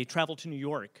 they traveled to New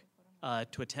York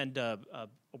to attend a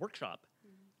workshop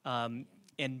and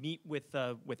meet with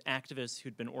activists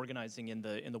who'd been organizing in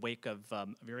the wake of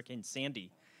Hurricane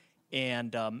Sandy,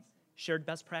 and shared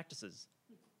best practices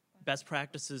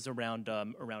around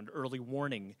early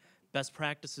warning, best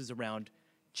practices around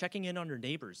checking in on your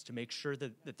neighbors to make sure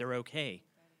that they're okay,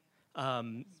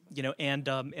 and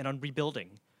on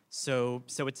rebuilding. So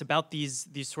it's about these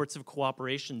sorts of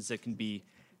cooperations that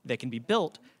can be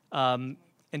built.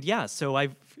 Yes,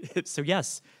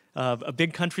 a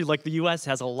big country like the U.S.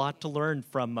 has a lot to learn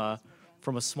from a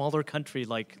smaller country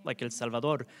like El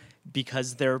Salvador,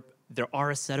 because there are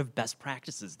a set of best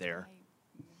practices there.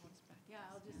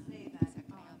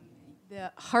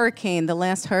 The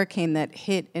last hurricane that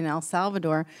hit in El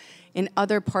Salvador, in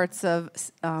other parts of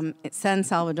San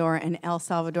Salvador and El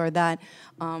Salvador, that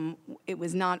it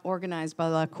was not organized by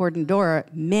La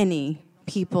Coordinadora, many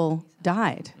people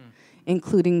died,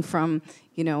 including from,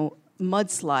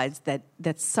 mudslides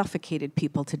that suffocated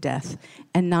people to death.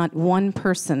 And not one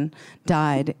person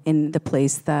died in the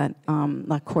place that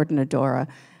La Coordinadora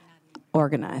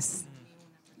organized,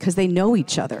 because they know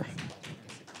each other.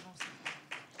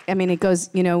 I mean, it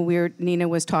goes, Nina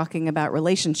was talking about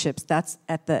relationships. That's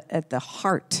at the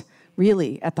heart,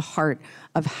 really at the heart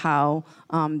of how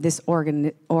this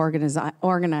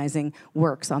organizing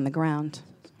works on the ground.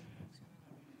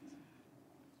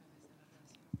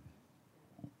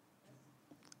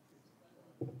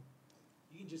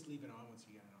 You can just leave it on once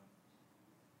you get it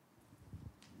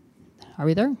on. Are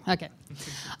we there? Okay.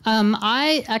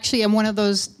 I actually am one of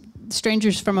those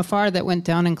strangers from afar that went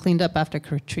down and cleaned up after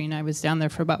Katrina. I was down there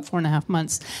for about 4.5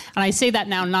 months. And I say that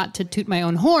now not to toot my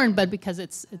own horn, but because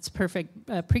it's perfect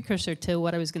precursor to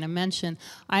what I was going to mention.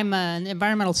 I'm an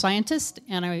environmental scientist,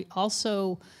 and I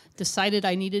also decided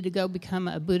I needed to go become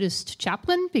a Buddhist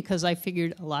chaplain because I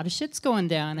figured a lot of shit's going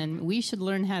down, and we should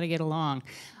learn how to get along.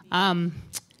 One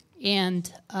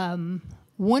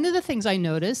of the things I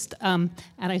noticed, and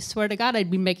I swear to God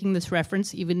I'd be making this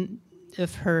reference even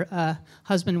if her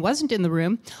husband wasn't in the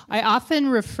room, I often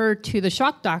refer to the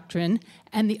shock doctrine,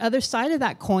 and the other side of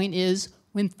that coin is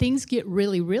when things get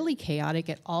really, really chaotic,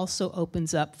 it also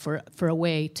opens up for a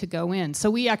way to go in. So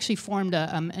we actually formed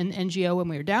an NGO when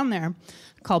we were down there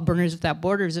called Burners Without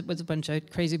Borders. It was a bunch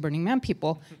of crazy Burning Man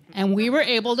people, and we were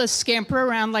able to scamper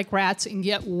around like rats and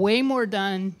get way more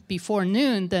done before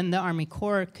noon than the Army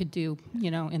Corps could do,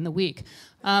 in the week.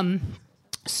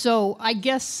 So I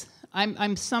guess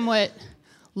I'm somewhat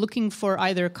looking for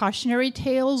either cautionary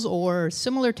tales or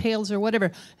similar tales or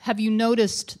whatever. Have you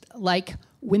noticed, like,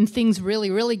 when things really,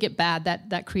 really get bad,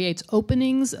 that creates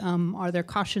openings? Are there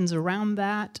cautions around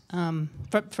that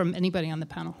from anybody on the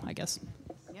panel, I guess?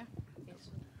 Yeah.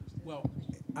 Well,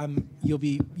 you'll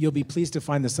be pleased to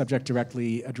find the subject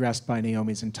directly addressed by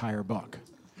Naomi's entire book,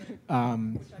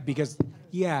 because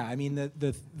I mean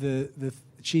the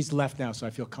she's left now, so I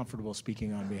feel comfortable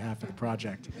speaking on behalf of the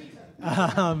project.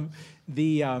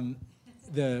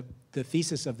 The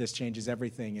thesis of this Changes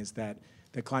Everything is that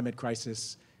the climate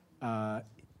crisis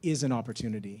is an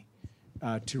opportunity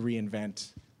to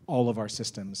reinvent all of our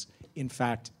systems. In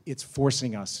fact, it's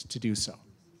forcing us to do so.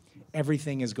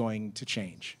 Everything is going to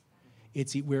change.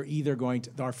 We're either going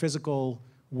to, our physical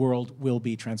world will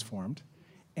be transformed,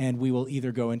 and we will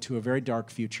either go into a very dark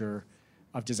future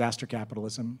of disaster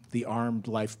capitalism, the armed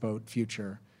lifeboat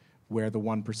future, where the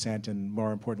 1%, and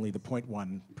more importantly, the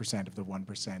 0.1% of the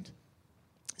 1%,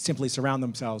 simply surround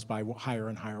themselves by higher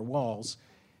and higher walls,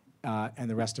 and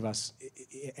the rest of us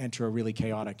enter a really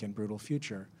chaotic and brutal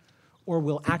future. Or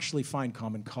we'll actually find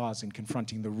common cause in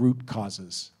confronting the root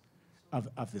causes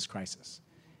of this crisis.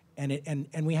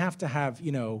 And we have to have,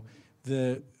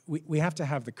 we have to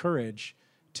have the courage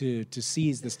to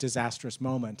seize this disastrous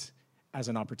moment as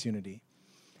an opportunity.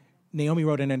 Naomi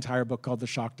wrote an entire book called The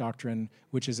Shock Doctrine,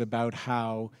 which is about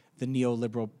how the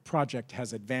neoliberal project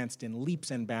has advanced in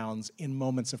leaps and bounds in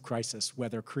moments of crisis,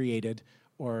 whether created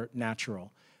or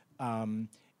natural. And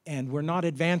we're not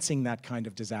advancing that kind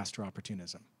of disaster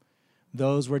opportunism.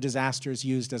 Those were disasters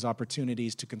used as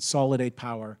opportunities to consolidate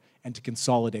power and to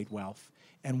consolidate wealth.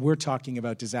 And we're talking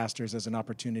about disasters as an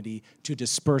opportunity to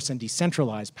disperse and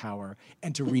decentralize power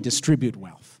and to redistribute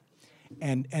wealth.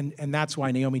 And that's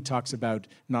why Naomi talks about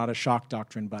not a shock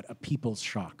doctrine, but a people's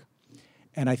shock.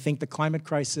 And I think the climate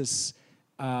crisis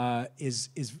is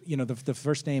the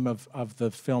first name of the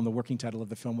film, the working title of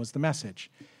the film was The Message.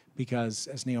 Because,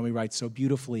 as Naomi writes so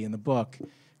beautifully in the book,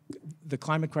 the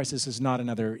climate crisis is not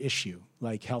another issue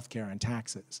like healthcare and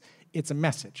taxes. It's a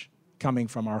message coming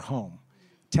from our home,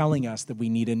 telling us that we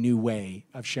need a new way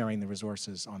of sharing the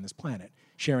resources on this planet,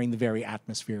 sharing the very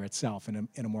atmosphere itself in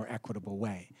a more equitable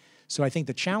way. So I think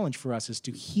the challenge for us is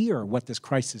to hear what this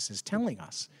crisis is telling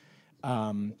us,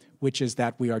 which is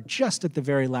that we are just at the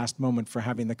very last moment for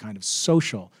having the kind of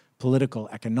social, political,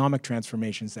 economic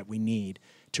transformations that we need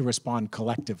to respond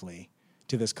collectively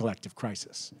to this collective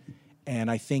crisis. And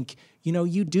I think,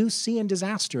 you do see in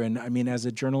disaster, and I mean, as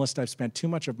a journalist, I've spent too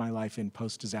much of my life in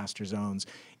post-disaster zones,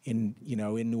 in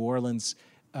New Orleans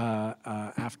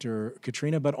after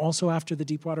Katrina, but also after the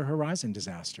Deepwater Horizon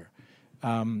disaster,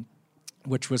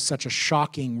 which was such a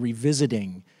shocking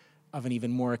revisiting of an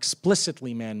even more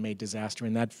explicitly man-made disaster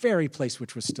in that very place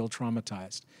which was still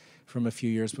traumatized from a few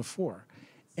years before.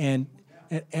 And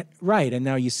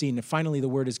now you see, finally the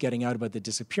word is getting out about the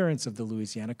disappearance of the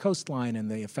Louisiana coastline and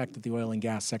the effect that the oil and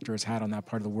gas sector has had on that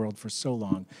part of the world for so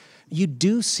long. You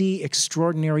do see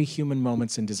extraordinary human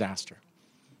moments in disaster.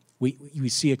 We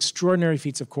see extraordinary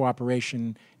feats of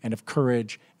cooperation and of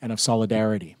courage and of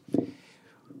solidarity.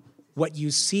 What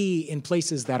you see in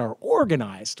places that are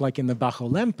organized, like in the Bajo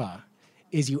Lempa,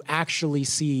 is you actually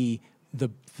see the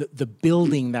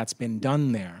building that's been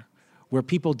done there, where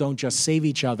people don't just save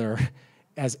each other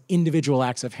as individual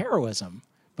acts of heroism,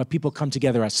 but people come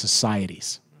together as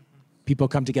societies. People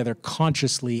come together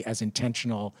consciously as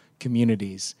intentional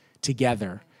communities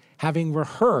together, having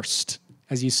rehearsed,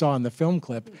 as you saw in the film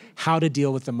clip, how to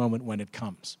deal with the moment when it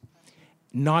comes.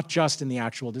 Not just in the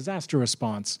actual disaster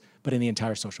response, but in the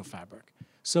entire social fabric.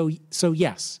 So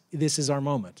yes, this is our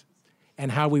moment.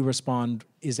 And how we respond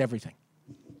is everything.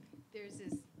 There's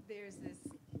this,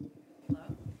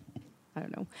 hello? I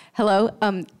don't know.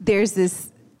 Hello? There's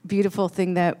this beautiful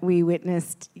thing that we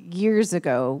witnessed years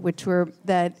ago, which were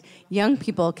that young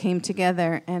people came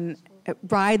together and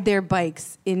ride their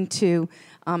bikes into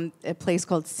a place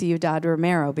called Ciudad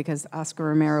Romero, because Oscar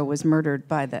Romero was murdered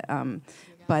by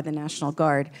the National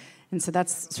Guard. And so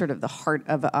that's sort of the heart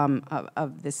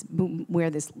of this, where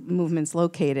this movement's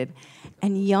located.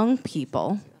 And young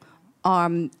people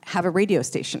have a radio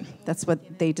station. That's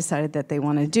what they decided that they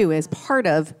want to do as part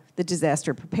of the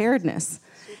disaster preparedness.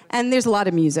 And there's a lot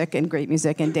of music and great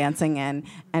music and dancing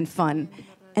and fun.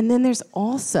 And then there's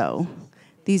also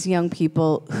these young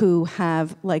people who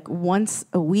have, like, once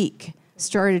a week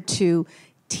started to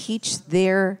teach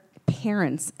their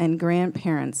parents and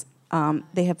grandparents.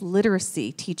 They have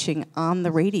literacy teaching on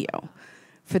the radio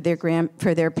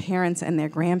for their parents and their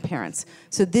grandparents.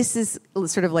 So this is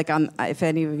sort of like if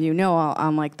any of you know,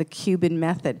 on like the Cuban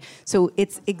method. So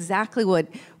it's exactly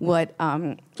what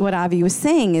Avi was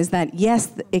saying, is that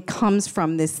yes, it comes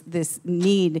from this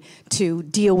need to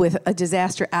deal with a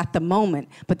disaster at the moment,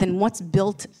 but then what's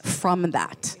built from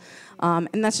that?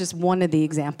 And that's just one of the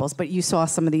examples, but you saw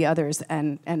some of the others,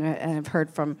 and I've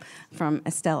heard from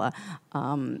Estela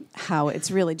how it's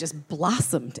really just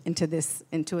blossomed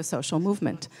into a social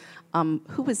movement.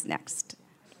 Who was next?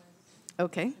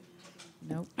 Okay.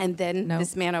 Nope. And then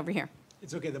this man over here.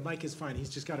 It's okay. The mic is fine. He's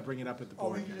just got to bring it up at the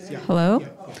board. Yeah. Hello?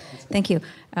 Yeah. Thank you.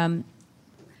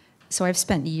 So I've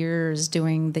spent years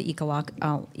doing the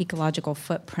ecological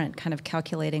footprint, kind of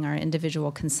calculating our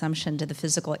individual consumption to the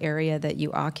physical area that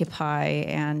you occupy,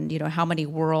 and how many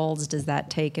worlds does that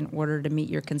take in order to meet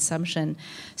your consumption.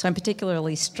 So I'm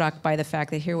particularly struck by the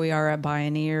fact that here we are at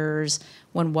Bioneers,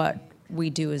 when what we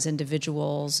do as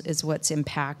individuals is what's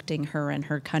impacting her and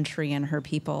her country and her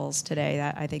peoples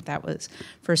today. I think that was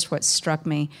first what struck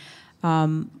me.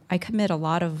 I commit a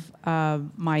lot of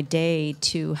my day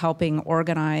to helping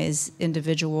organize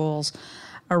individuals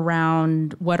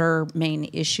around what are main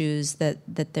issues that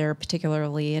they're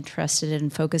particularly interested in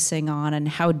focusing on, and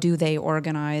how do they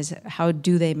organize, how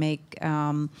do they make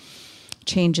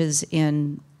changes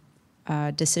in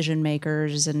decision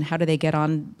makers, and how do they get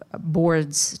on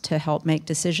boards to help make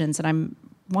decisions. And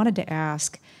I wanted to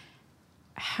ask,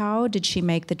 how did she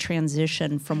make the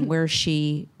transition from where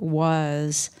she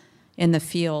was in the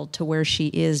field to where she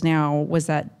is now? Was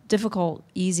that difficult,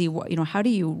 easy? How do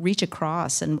you reach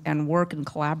across and work and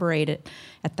collaborate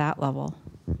at that level?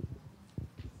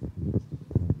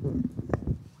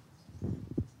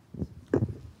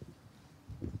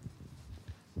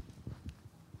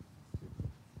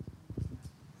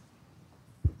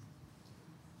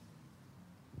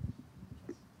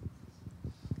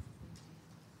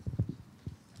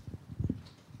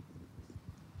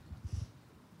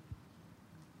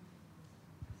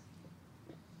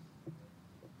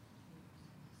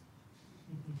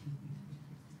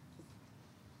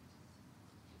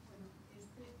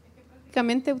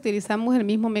 Prácticamente utilizamos el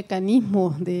mismo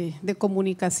mecanismo de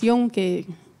comunicación que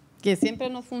siempre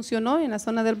nos funcionó en la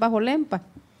zona del Bajo Lempa.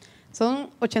 Son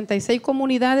 86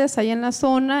 comunidades ahí en la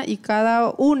zona y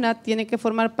cada una tiene que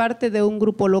formar parte de un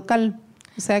grupo local.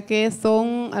 O sea que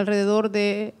son alrededor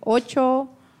de 8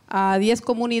 a 10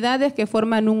 comunidades que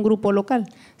forman un grupo local.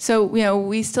 So,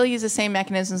 we still use the same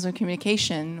mechanisms of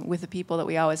communication with the people that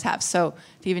we always have. So,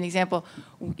 to give you an example,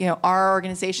 our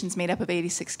organization is made up of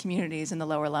 86 communities in the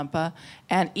Lower Lempa,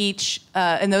 and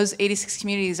and those 86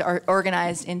 communities are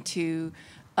organized into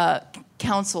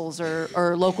councils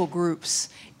or local groups.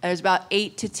 There's about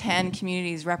 8 to 10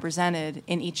 communities represented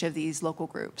in each of these local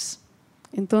groups.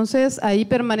 Entonces, ahí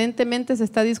permanentemente se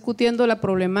está discutiendo la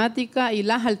problemática y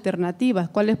las alternativas,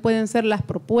 cuáles pueden ser las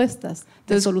propuestas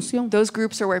de solución. Those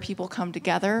groups are where people come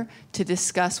together to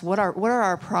discuss what are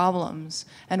our problems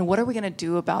and what are we going to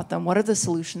do about them, what are the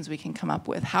solutions we can come up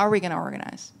with, how are we going to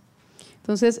organize.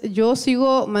 Entonces, yo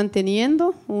sigo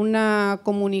manteniendo una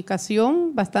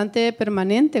comunicación bastante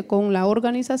permanente con la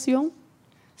organización.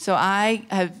 So I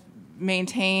have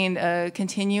maintained a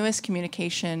continuous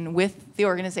communication with the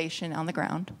organization on the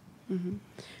ground.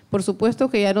 Por supuesto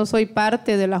que ya no soy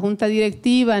parte de la junta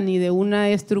directiva ni de una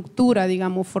estructura,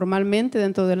 digamos, formalmente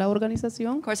dentro de la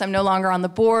organización. Of course, I'm no longer on the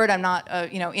board. I'm not,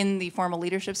 in the formal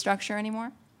leadership structure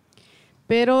anymore.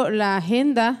 Pero la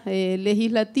agenda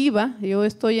legislativa, yo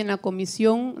estoy en la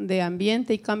Comisión de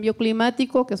Ambiente y Cambio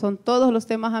Climático, que son todos los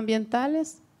temas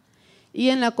ambientales, y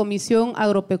en la Comisión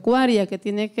Agropecuaria, que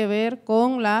tiene que ver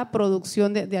con la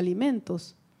producción de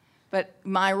alimentos. But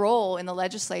my role in the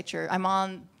legislature, I'm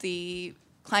on the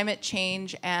Climate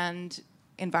Change and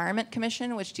Environment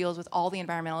Commission, which deals with all the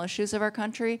environmental issues of our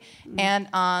country, and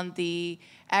on the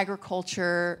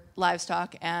Agriculture,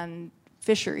 Livestock, and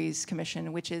Fisheries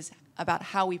Commission, which is about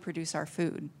how we produce our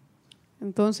food.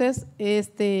 Entonces,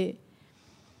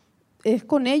 es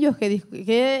con ellos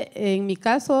que en mi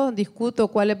caso discuto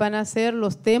cuáles van a ser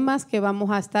los temas que vamos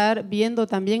a estar viendo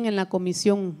también en la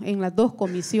comisión, en las dos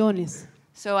comisiones.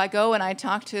 So I go and I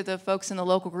talk to the folks in the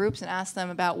local groups and ask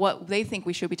them about what they think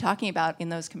we should be talking about in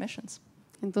those commissions.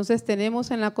 Entonces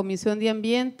tenemos en la Comisión de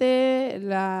Ambiente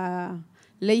la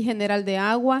Ley General de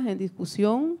Agua en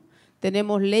discusión,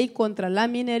 tenemos ley contra la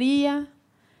minería,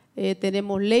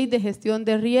 tenemos ley de gestión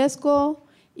de riesgo,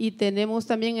 y tenemos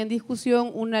también en discusión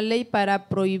una ley para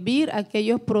prohibir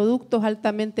aquellos productos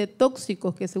altamente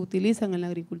tóxicos que se utilizan en la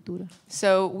agricultura.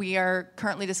 So we are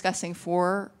currently discussing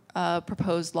 4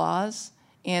 proposed laws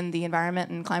in the Environment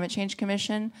and Climate Change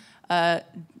Commission a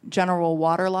general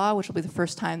water law, which will be the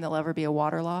first time there'll ever be a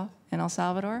water law in El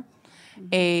Salvador,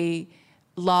 a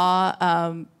law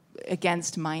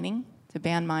against mining, to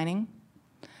ban mining,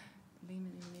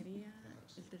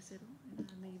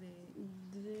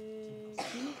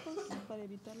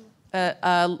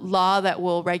 a law that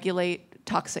will regulate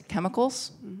toxic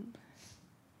chemicals.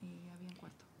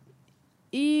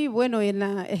 Y bueno, en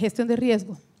la gestión de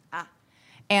riesgo.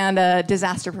 And a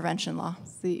disaster prevention law.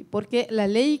 Sí, porque la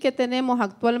ley que tenemos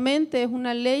actualmente es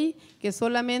una ley que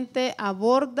solamente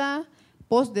aborda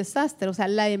post-desastre, o sea,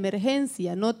 la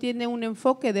emergencia, no tiene un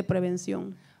enfoque de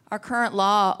prevención. Our current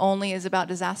law only is about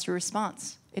disaster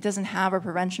response. It doesn't have a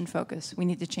prevention focus. We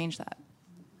need to change that.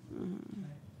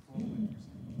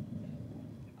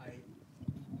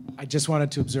 I just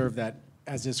wanted to observe that,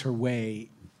 as is her way,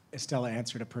 Estela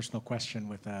answered a personal question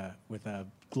with a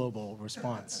global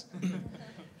response.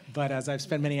 But as I've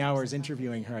spent many hours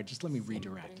interviewing her, just let me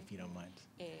redirect, if you don't mind.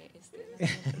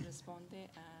 Responde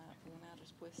a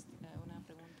una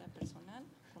pregunta personal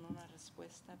con una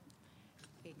respuesta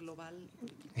global.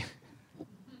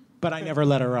 But I never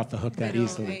let her off the hook that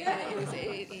easily.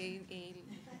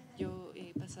 Yo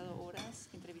he pasado horas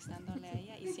entrevistándole a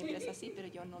ella y siempre es así, pero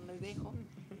yo no le dejo.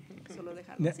 Solo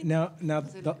dejarlo así. Now,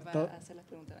 Entonces va a hacer la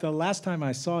pregunta. the last time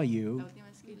I saw La you última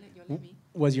vez que yo le vi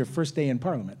was your first day in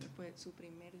Parliament, fue su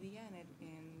primer día en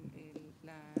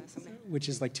la asamblea. which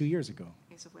is like 2 years ago.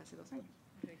 Eso fue hace 2 años.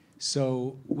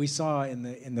 So we saw in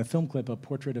the film clip a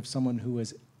portrait of someone who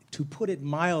was, to put it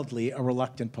mildly, a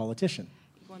reluctant politician.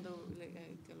 Y cuando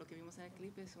lo que vimos en el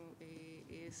clip es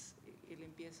el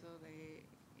empiezo de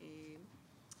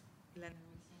la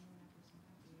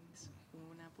es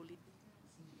una política.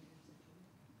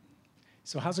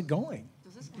 So how's it going?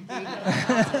 Entonces,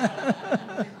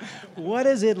 What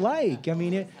is it like? I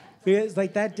mean, it's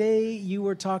like that day you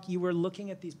were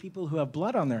looking at these people who have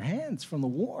blood on their hands from the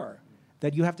war,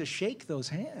 that you have to shake those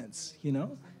hands, you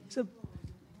know? So,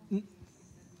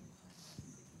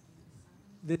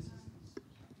 now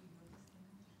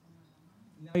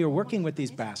you're working with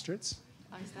these bastards.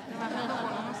 ahí está trabajando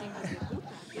con unos hijos de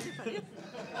puta.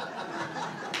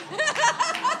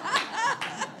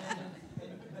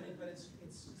 ¿Qué te parece?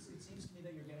 It seems to me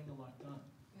that you're getting a lot done.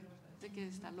 Sé que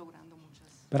está logrando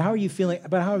muchas. But how are you feeling?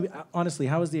 But honestly,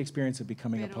 how has the experience of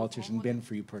becoming a Pero politician cómo- been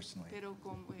for you personally? Pero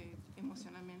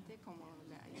emocionalmente, ¿cómo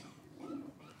le ha ido?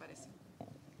 ¿Qué parece?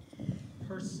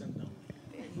 Personal.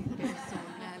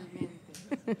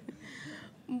 Personalmente.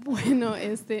 Bueno,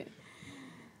 es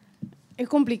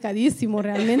complicadísimo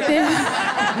realmente.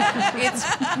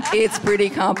 It's pretty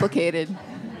complicated.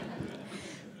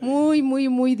 Muy, muy,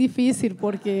 muy difícil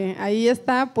porque ahí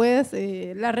está pues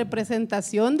la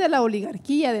representación de la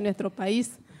oligarquía de nuestro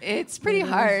país. It's pretty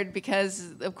hard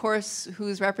because, of course,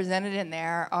 who's represented in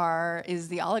there is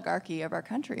the oligarchy of our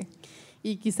country.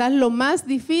 Y quizás lo más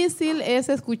difícil es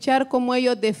escuchar cómo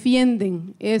ellos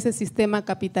defienden ese sistema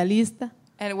capitalista.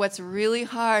 And what's really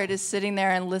hard is sitting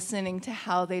there and listening to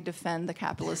how they defend the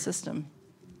capitalist system.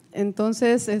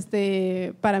 Entonces,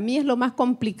 para mí es lo más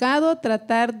complicado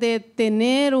tratar de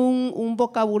tener un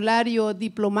vocabulario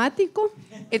diplomático.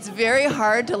 It's very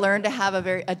hard to learn to have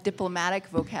a diplomatic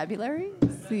vocabulary.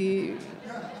 Sí,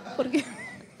 porque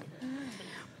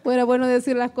fuera bueno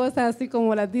decir las cosas así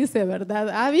como las dice, ¿verdad,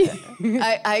 Avi?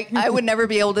 I would never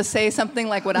be able to say something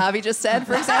like what Avi just said,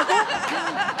 for example.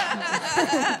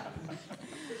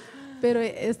 Pero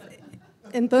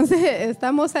entonces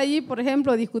estamos allí, por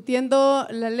ejemplo, discutiendo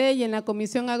la ley en la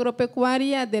Comisión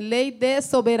Agropecuaria de ley de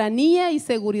soberanía y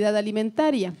seguridad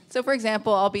alimentaria. So, for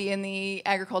example, I'll be in the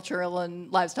Agricultural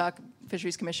and Livestock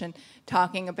Fisheries Commission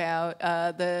talking about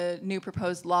the new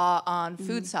proposed law on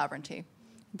food sovereignty.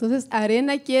 Entonces,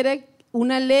 Arena quiere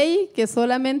una ley que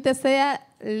solamente sea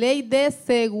ley de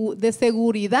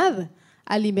seguridad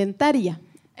alimentaria.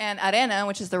 And Arena,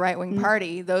 which is the right-wing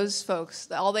party, those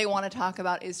folks, all they want to talk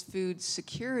about is food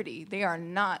security. They are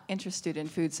not interested in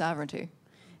food sovereignty.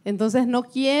 Entonces no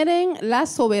quieren la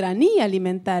soberanía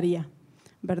alimentaria,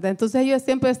 ¿verdad? Entonces ellos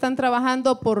siempre están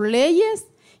trabajando por leyes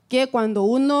que cuando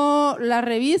uno la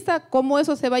revisa, cómo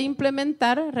eso se va a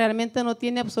implementar, realmente no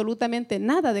tiene absolutamente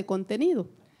nada de contenido.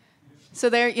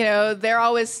 So they're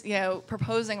always,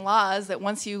 proposing laws that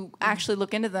once you actually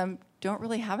look into them, don't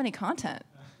really have any content.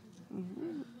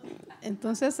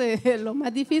 Entonces, lo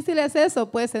más difícil es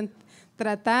eso, pues,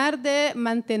 tratar de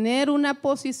mantener una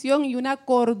posición y una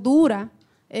cordura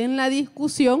en la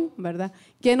discusión, ¿verdad?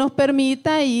 Que nos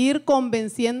permita ir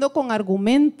convenciendo con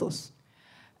argumentos.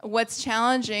 What's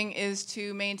challenging is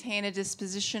to maintain a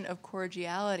disposition of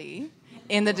cordiality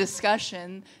in the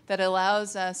discussion that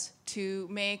allows us to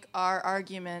make our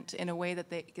argument in a way that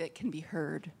can be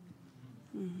heard.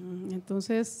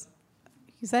 Entonces,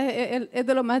 quizás es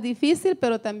de lo más difícil,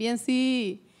 pero también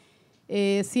sí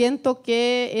siento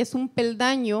que es un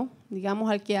peldaño, digamos,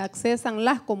 al que accesan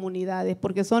las comunidades,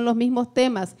 porque son los mismos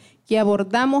temas que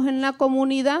abordamos en la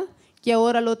comunidad que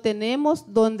ahora lo tenemos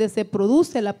donde se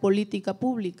produce la política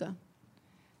pública.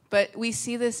 But we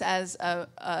see this as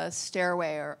a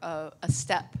stairway or a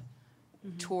step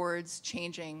towards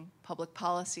changing public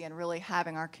policy and really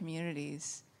having our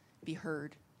communities be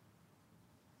heard.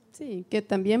 Sí, que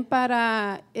también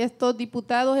para estos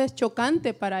diputados es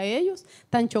chocante para ellos.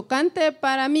 Tan chocante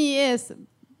para mí es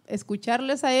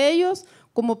escucharles a ellos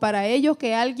como para ellos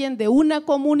que alguien de una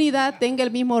comunidad tenga el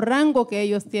mismo rango que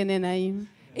ellos tienen ahí.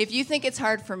 If you think it's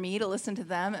hard for me to listen to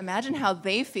them, imagine how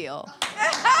they feel.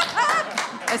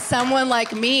 As someone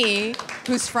like me,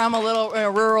 who's from a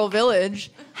rural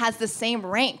village, has the same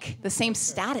rank, the same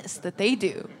status that they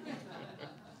do.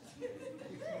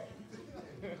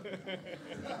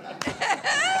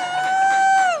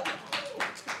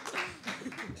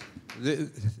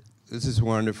 This is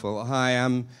wonderful. Hi,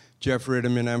 I'm Jeff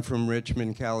Ritterman. I'm from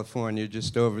Richmond, California,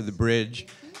 just over the bridge.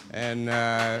 And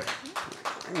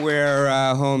we're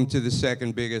home to the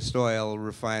second biggest oil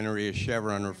refinery, a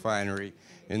Chevron refinery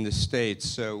in the States.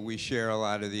 So we share a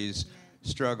lot of these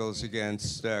struggles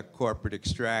against corporate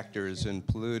extractors and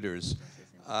polluters.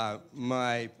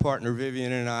 My partner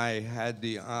Vivian and I had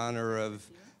the honor of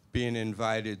being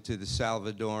invited to the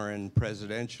Salvadoran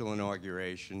presidential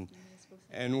inauguration.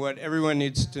 And what everyone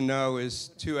needs to know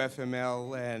is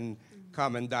 2FML and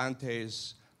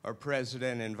Comandantes are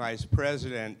president and vice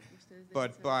president,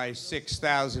 but by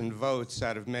 6,000 votes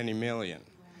out of many million.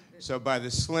 So by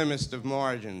the slimmest of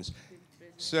margins.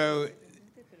 So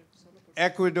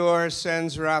Ecuador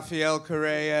sends Rafael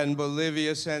Correa, and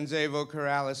Bolivia sends Evo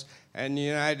Morales, and the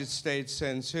United States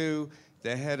sends who?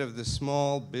 The head of the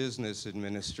Small Business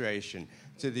Administration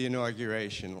to the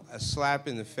inauguration. A slap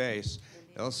in the face.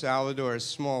 El Salvador's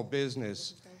small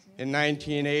business. In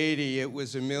 1980, it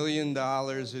was $1 million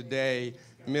a day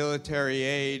military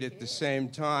aid. At the same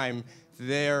time,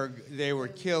 they were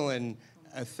killing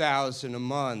 1,000 a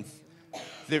month.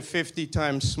 They're 50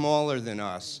 times smaller than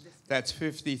us. That's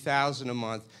 50,000 a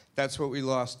month. That's what we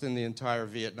lost in the entire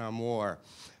Vietnam War.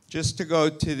 Just to go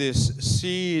to this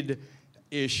seed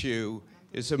issue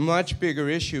is a much bigger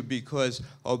issue because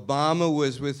Obama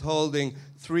was withholding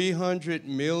 $300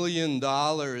 million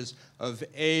of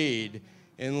aid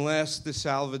unless the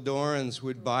Salvadorans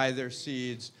would buy their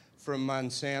seeds from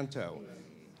Monsanto.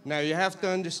 Now you have to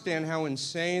understand how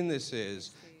insane this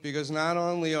is, because not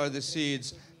only are the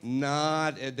seeds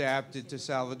not adapted to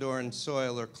Salvadoran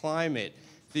soil or climate,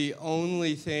 the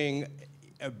only thing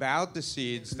about the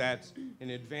seeds that's an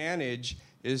advantage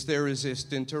is they're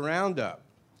resistant to Roundup.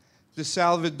 The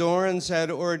Salvadorans had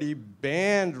already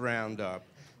banned Roundup.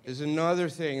 Is another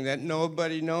thing that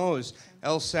nobody knows.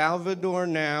 El Salvador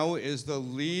now is the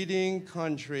leading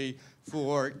country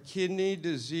for kidney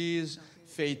disease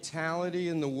fatality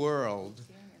in the world.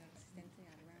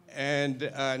 And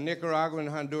Nicaragua and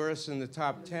Honduras in the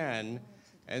top 10,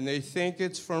 and they think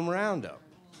it's from Roundup.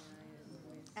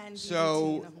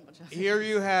 So here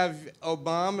you have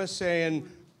Obama saying,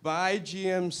 buy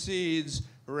GM seeds,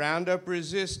 Roundup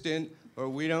resistant, or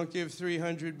we don't give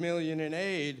 $300 million in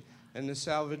aid, and the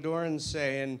Salvadorans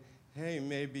saying, hey,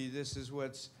 maybe this is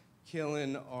what's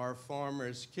killing our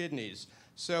farmers' kidneys.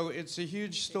 So it's a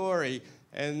huge story,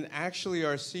 and actually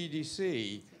our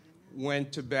CDC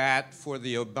went to bat for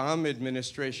the Obama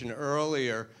administration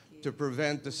earlier to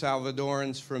prevent the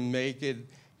Salvadorans from making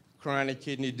chronic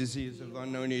kidney disease of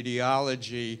unknown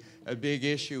etiology a big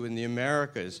issue in the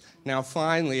Americas. Now,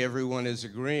 finally, everyone is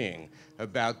agreeing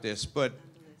about this, but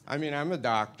I mean, I'm a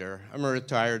doctor, I'm a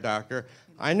retired doctor.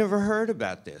 I never heard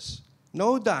about this.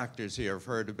 No doctors here have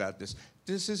heard about this.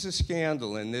 This is a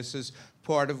scandal, and this is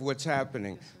part of what's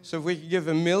happening. So if we could give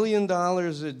 $1 million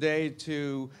a day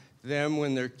to them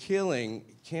when they're killing,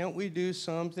 can't we do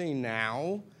something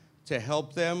now to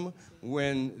help them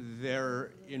when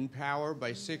they're in power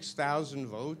by 6,000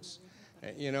 votes,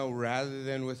 you know, rather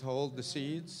than withhold the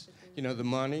seeds, you know, the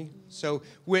money? So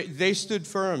they stood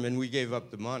firm, and we gave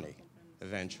up the money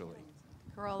eventually.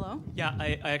 Carollo? Yeah,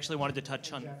 I actually wanted to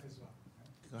touch on.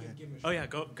 Go ahead. Oh yeah,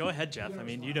 go ahead, Jeff. I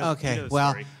mean, you know. Okay, you know the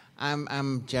well, story.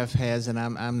 I'm Jeff Hez, and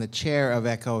I'm the chair of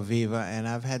Echo Viva, and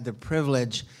I've had the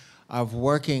privilege of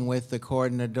working with the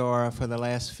Coordinadora for the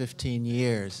last 15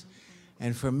 years.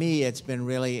 And for me, it's been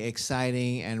really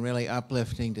exciting and really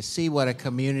uplifting to see what a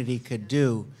community could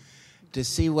do to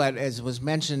see what, as was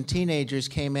mentioned, teenagers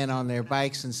came in on their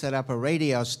bikes and set up a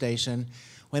radio station.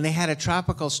 When they had a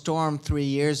tropical storm 3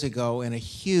 years ago and a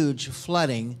huge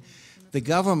flooding, the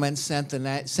government sent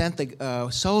the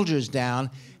soldiers down,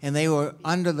 and they were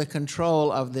under the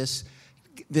control of this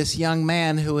young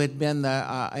man who had been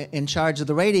in charge of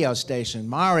the radio station,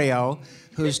 Mario,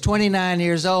 who's 29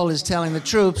 years old, is telling the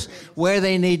troops where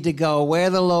they need to go, where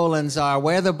the lowlands are,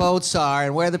 where the boats are,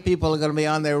 and where the people are going to be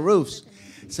on their roofs.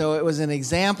 So it was an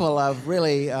example of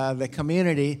really the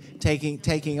community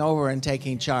taking over and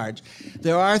taking charge.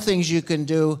 There are things you can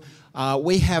do.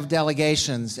 We have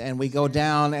delegations, and we go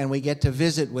down and we get to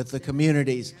visit with the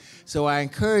communities. So I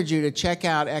encourage you to check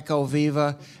out Echo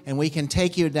Viva, and we can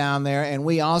take you down there, and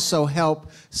we also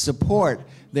help support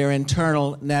their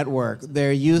internal network,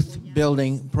 their youth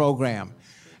building program.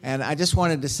 And I just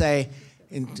wanted to say,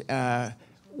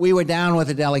 we were down with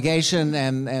a delegation,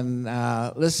 and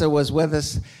Lissa was with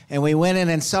us, and we went in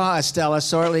and saw Estela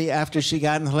shortly after she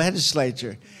got in the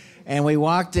legislature. And we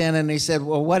walked in, and he said,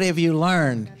 well, what have you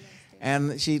learned?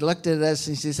 And she looked at us,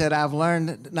 and she said, I've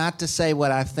learned not to say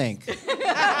what I think.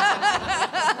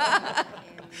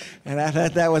 And I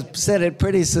thought that said it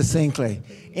pretty succinctly.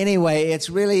 Anyway,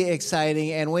 it's really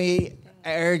exciting, and we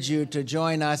urge you to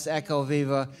join us, Echo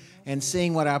Viva, and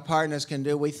seeing what our partners can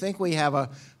do. We think we have a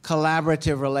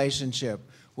collaborative relationship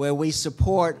where we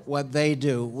support what they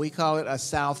do. We call it a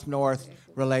South-North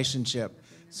relationship.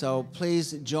 So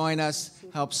please join us,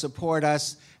 help support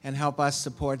us, and help us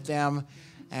support them.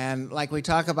 And like we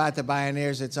talk about the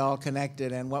Bioneers, it's all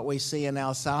connected. And what we see in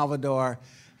El Salvador,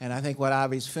 and I think what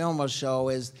Avi's film will show,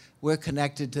 is we're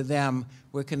connected to them,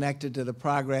 we're connected to the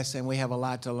progress, and we have a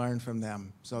lot to learn from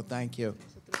them. So thank you.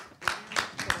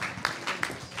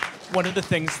 One of the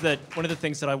things that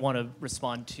I want to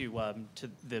respond to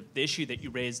the issue that you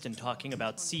raised in talking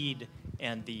about SEED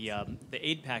and the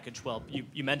aid package. Well,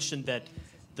 you mentioned that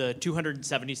the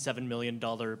 $277 million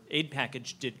aid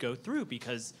package did go through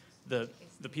because the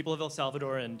people of El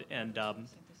Salvador and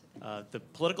the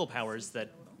political powers that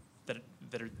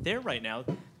are there right now,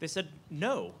 they said,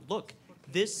 no, look,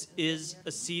 this is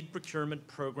a seed procurement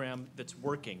program that's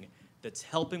working, that's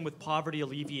helping with poverty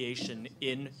alleviation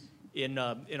in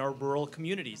our rural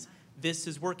communities. This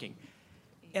is working.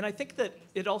 And I think that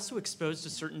it also exposed a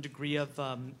certain degree of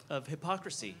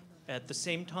hypocrisy. At the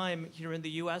same time, here in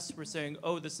the U.S., we're saying,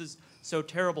 oh, this is so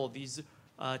terrible, these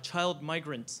child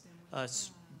migrants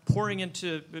pouring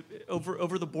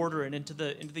over the border and into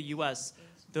the U.S.,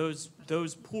 those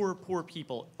poor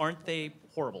people, aren't they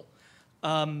horrible?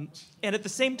 And at the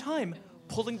same time,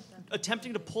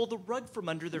 attempting to pull the rug from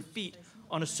under their feet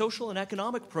on a social and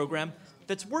economic program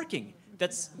that's working,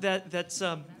 that's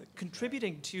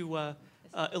contributing to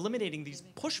eliminating these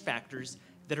push factors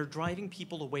that are driving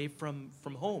people away from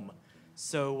home.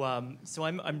 So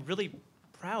I'm really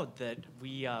proud that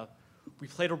we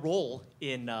played a role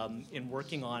in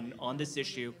working on this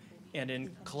issue and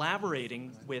in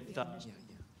collaborating with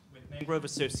Mangrove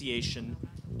Association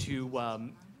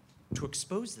to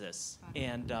expose this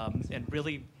and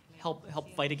really help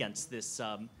fight against this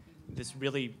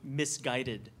really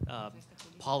misguided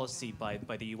policy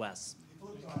by the U.S.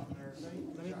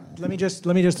 Let me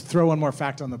just throw one more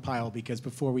fact on the pile, because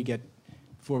before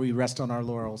we rest on our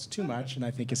laurels too much, and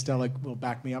I think Estela will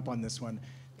back me up on this one,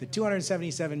 the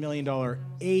 $277 million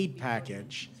aid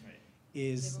package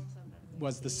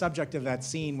was the subject of that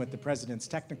scene with the president's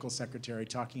technical secretary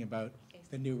talking about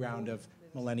the new round of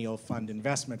Millennial Fund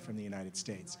investment from the United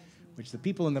States, which the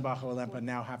people in the Bajo Alempa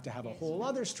now have to have a whole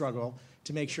other struggle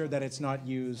to make sure that it's not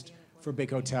used for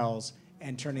big hotels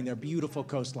and turning their beautiful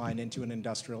coastline into an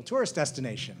industrial tourist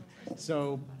destination.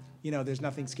 So, there's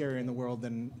nothing scarier in the world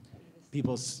than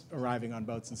people arriving on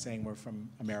boats and saying, we're from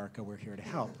America, we're here to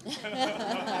help. The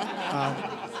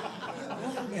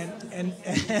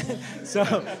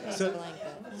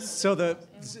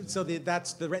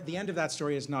end of that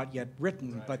story is not yet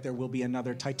written, but there will be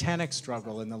another titanic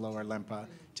struggle in the Lower Lempa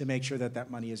to make sure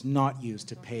that money is not used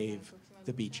to pave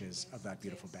the beaches of that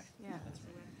beautiful bay. Yeah.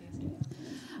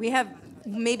 We have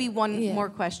maybe one more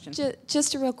question.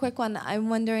 Just a real quick one. I'm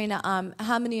wondering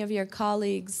how many of your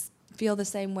colleagues feel the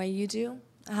same way you do?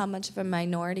 How much of a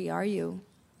minority are you?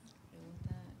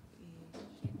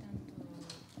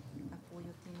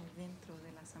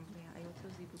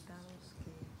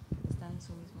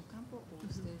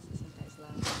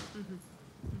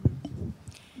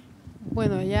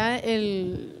 Bueno, ya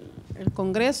el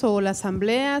Congreso o la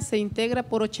Asamblea se integra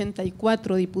por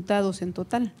 84 diputados en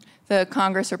total. The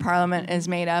Congress or Parliament is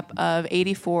made up of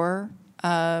 84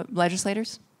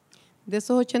 legislators. De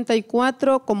esos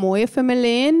 84, como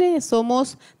FMLN,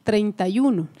 somos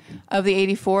 31. Of the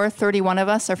 84, 31 of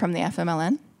us are from the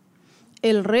FMLN.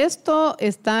 El resto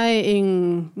está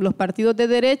en los partidos de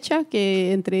derecha,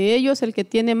 que entre ellos el que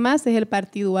tiene más es el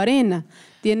Partido Arena.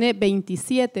 Tiene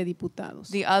 27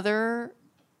 diputados. The other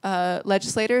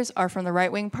legislators are from the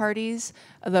right-wing parties.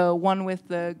 The one with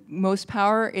the most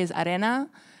power is Arena,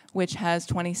 which has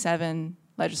 27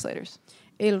 legislators.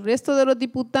 El resto de los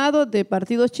diputados de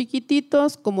partidos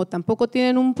chiquititos, como tampoco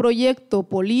tienen un proyecto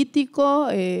político,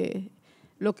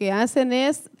 lo que hacen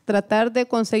es tratar de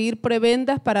conseguir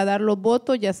prebendas para dar los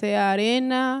votos, ya sea a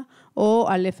Arena o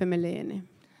al FMLN.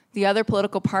 The other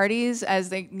political parties, as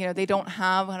they don't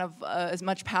have kind of as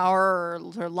much power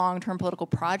or long-term political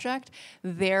project,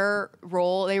 their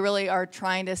role, they really are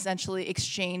trying to essentially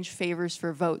exchange favors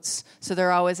for votes. So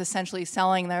they're always essentially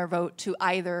selling their vote to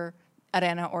either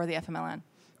Arena or the FMLN.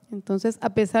 Entonces,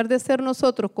 a pesar de ser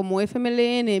nosotros como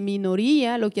FMLN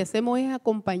minoría, lo que hacemos es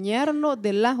acompañarnos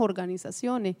de las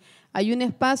organizaciones. Hay un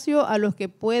espacio a los que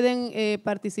pueden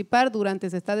participar durante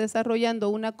se está desarrollando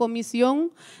una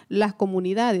comisión, las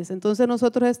comunidades. Entonces,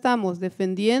 nosotros estamos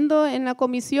defendiendo en la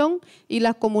comisión y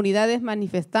las comunidades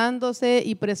manifestándose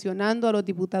y presionando a los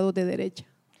diputados de derecha.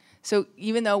 So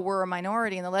even though we're a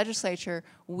minority in the legislature,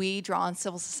 we draw on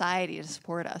civil society to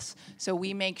support us. So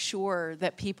we make sure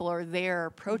that people are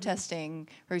there protesting,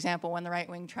 for example, when the right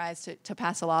wing tries to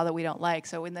pass a law that we don't like.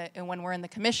 So when we're in the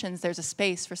commissions, there's a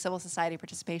space for civil society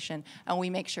participation, and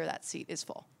we make sure that seat is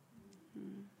full.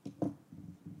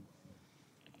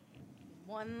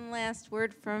 One last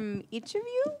word from each of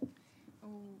you.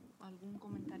 ¿Algún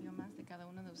comentario más de cada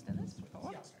uno de ustedes, por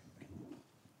favor?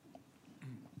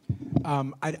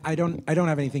 I don't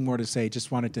have anything more to say.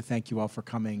 Just wanted to thank you all for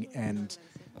coming and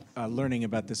learning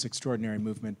about this extraordinary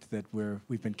movement that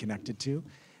we've been connected to.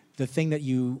 The thing that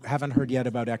you haven't heard yet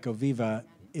about Echo Viva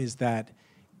is that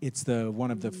it's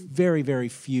one of the very, very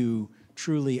few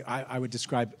truly, I would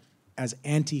describe as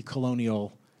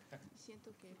anti-colonial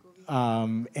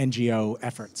NGO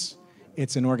efforts.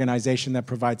 It's an organization that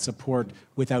provides support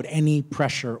without any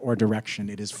pressure or direction.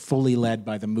 It is fully led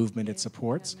by the movement it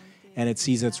supports, and it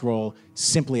sees its role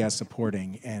simply as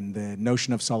supporting. And the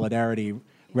notion of solidarity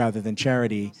rather than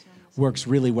charity works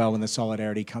really well when the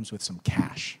solidarity comes with some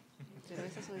cash.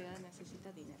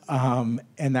 And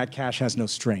that cash has no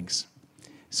strings.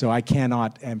 So I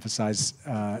cannot emphasize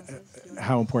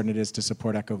how important it is to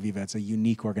support Echo Viva. It's a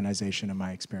unique organization in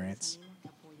my experience,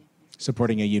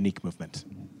 supporting a unique movement.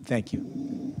 Thank you.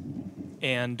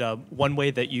 And one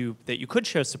way that you could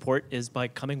show support is by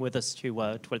coming with us to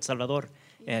El Salvador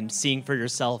and seeing for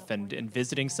yourself and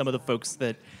visiting some of the folks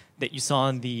that you saw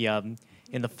in the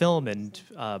film. And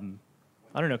I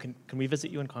don't know, can we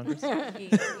visit you in Congress?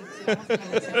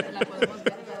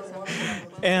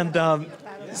 And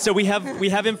so we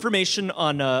have information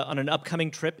on an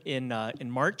upcoming trip in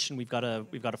March, and we've got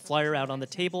a flyer out on the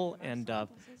table. And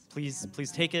please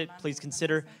take it. Please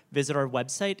visit our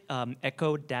website,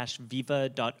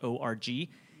 echo-viva.org.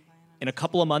 In a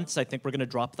couple of months, I think we're going to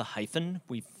drop the hyphen.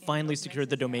 We finally secured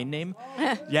the domain name.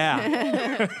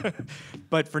 Yeah.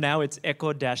 But for now, it's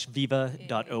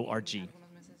echo-viva.org.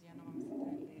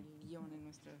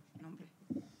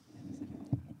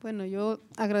 Bueno, yo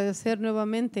agradecer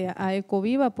nuevamente a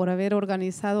Ecoviva por haber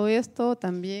organizado esto,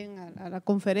 también a la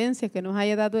conferencia que nos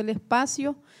haya dado el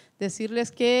espacio,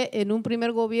 decirles que en un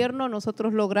primer gobierno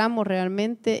nosotros logramos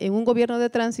realmente, en un gobierno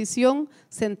de transición,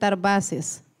 sentar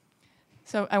bases.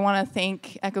 So I want to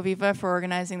thank Ecoviva for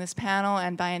organizing this panel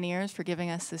and Bioneers for giving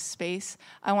us this space.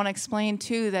 I want to explain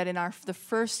too that in the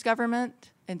first government,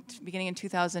 beginning in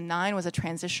 2009, was a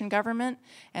transition government,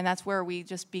 and that's where we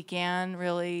just began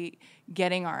really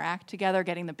getting our act together,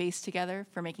 getting the base together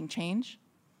for making change.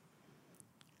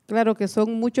 Claro que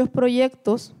son muchos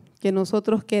proyectos que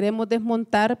nosotros queremos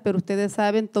desmontar, pero ustedes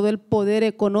saben todo el poder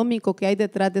económico que hay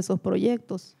detrás de esos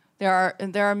proyectos.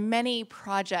 There are many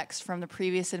projects from the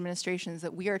previous administrations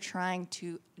that we are trying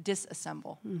to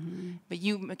disassemble. Mm-hmm. But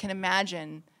you can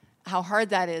imagine how hard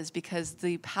that is because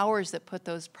the powers that put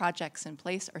those projects in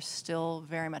place are still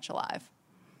very much alive.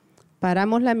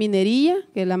 Paramos la minería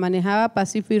que la manejaba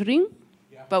Pacific Rim.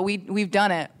 But we've done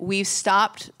it. We've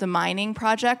stopped the mining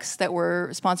projects that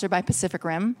were sponsored by Pacific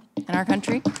Rim in our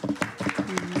country.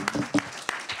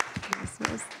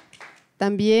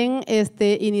 También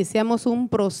iniciamos un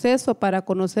proceso para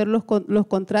conocer los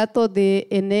contratos de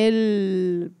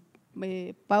Enel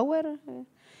Power,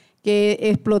 que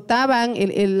explotaban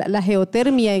la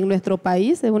geotermia en nuestro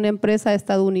país. Es una empresa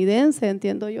estadounidense,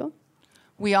 entiendo yo.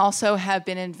 We also have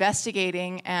been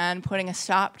investigating and putting a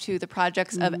stop to the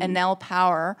projects of Enel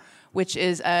Power, which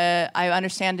is, I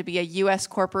understand to be a U.S.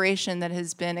 corporation that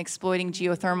has been exploiting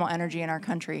geothermal energy in our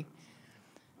country.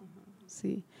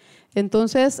 Sí.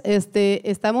 Entonces,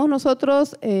 estamos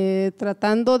nosotros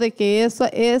tratando de que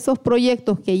esos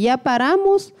proyectos que ya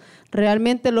paramos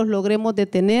realmente los logremos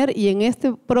detener, y en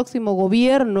este próximo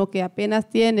gobierno, que apenas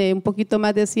tiene un poquito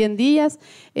más de 100 días,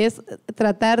 es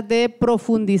tratar de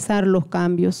profundizar los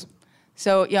cambios.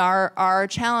 So yeah, our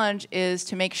challenge is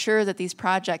to make sure that these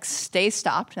projects stay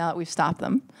stopped now that we've stopped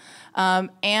them.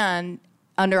 And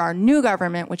under our new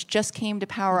government, which just came to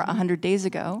power 100 days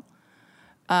ago,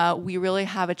 we really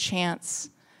have a chance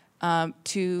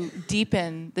to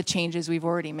deepen the changes we've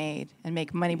already made and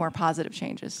make many more positive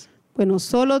changes. Bueno,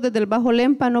 solo desde el Bajo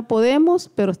Lempa no podemos,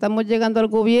 pero estamos llegando al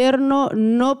gobierno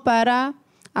no para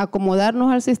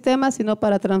acomodarnos al sistema, sino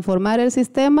para transformar el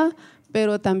sistema,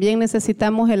 pero también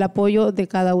necesitamos el apoyo de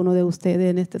cada uno de ustedes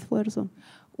en este esfuerzo.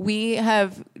 We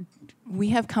have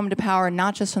come to power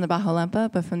not just from the Bajo Lempa,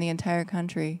 but from the entire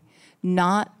country,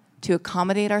 not to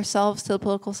accommodate ourselves to the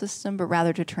political system, but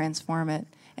rather to transform it.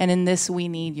 And in this, we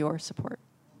need your support.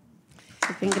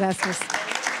 Bien, gracias.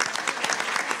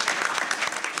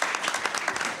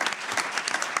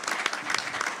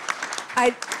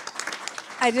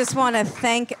 I just want to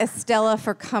thank Estela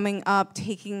for coming up,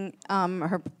 taking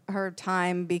her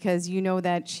time, because you know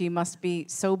that she must be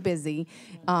so busy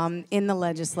in the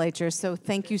legislature. So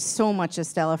thank you so much,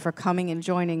 Estela, for coming and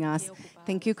joining us.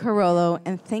 Thank you, Carollo,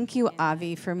 and thank you,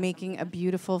 Avi, for making a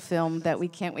beautiful film that we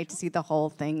can't wait to see the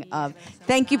whole thing of.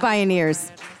 Thank you,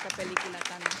 Bioneers.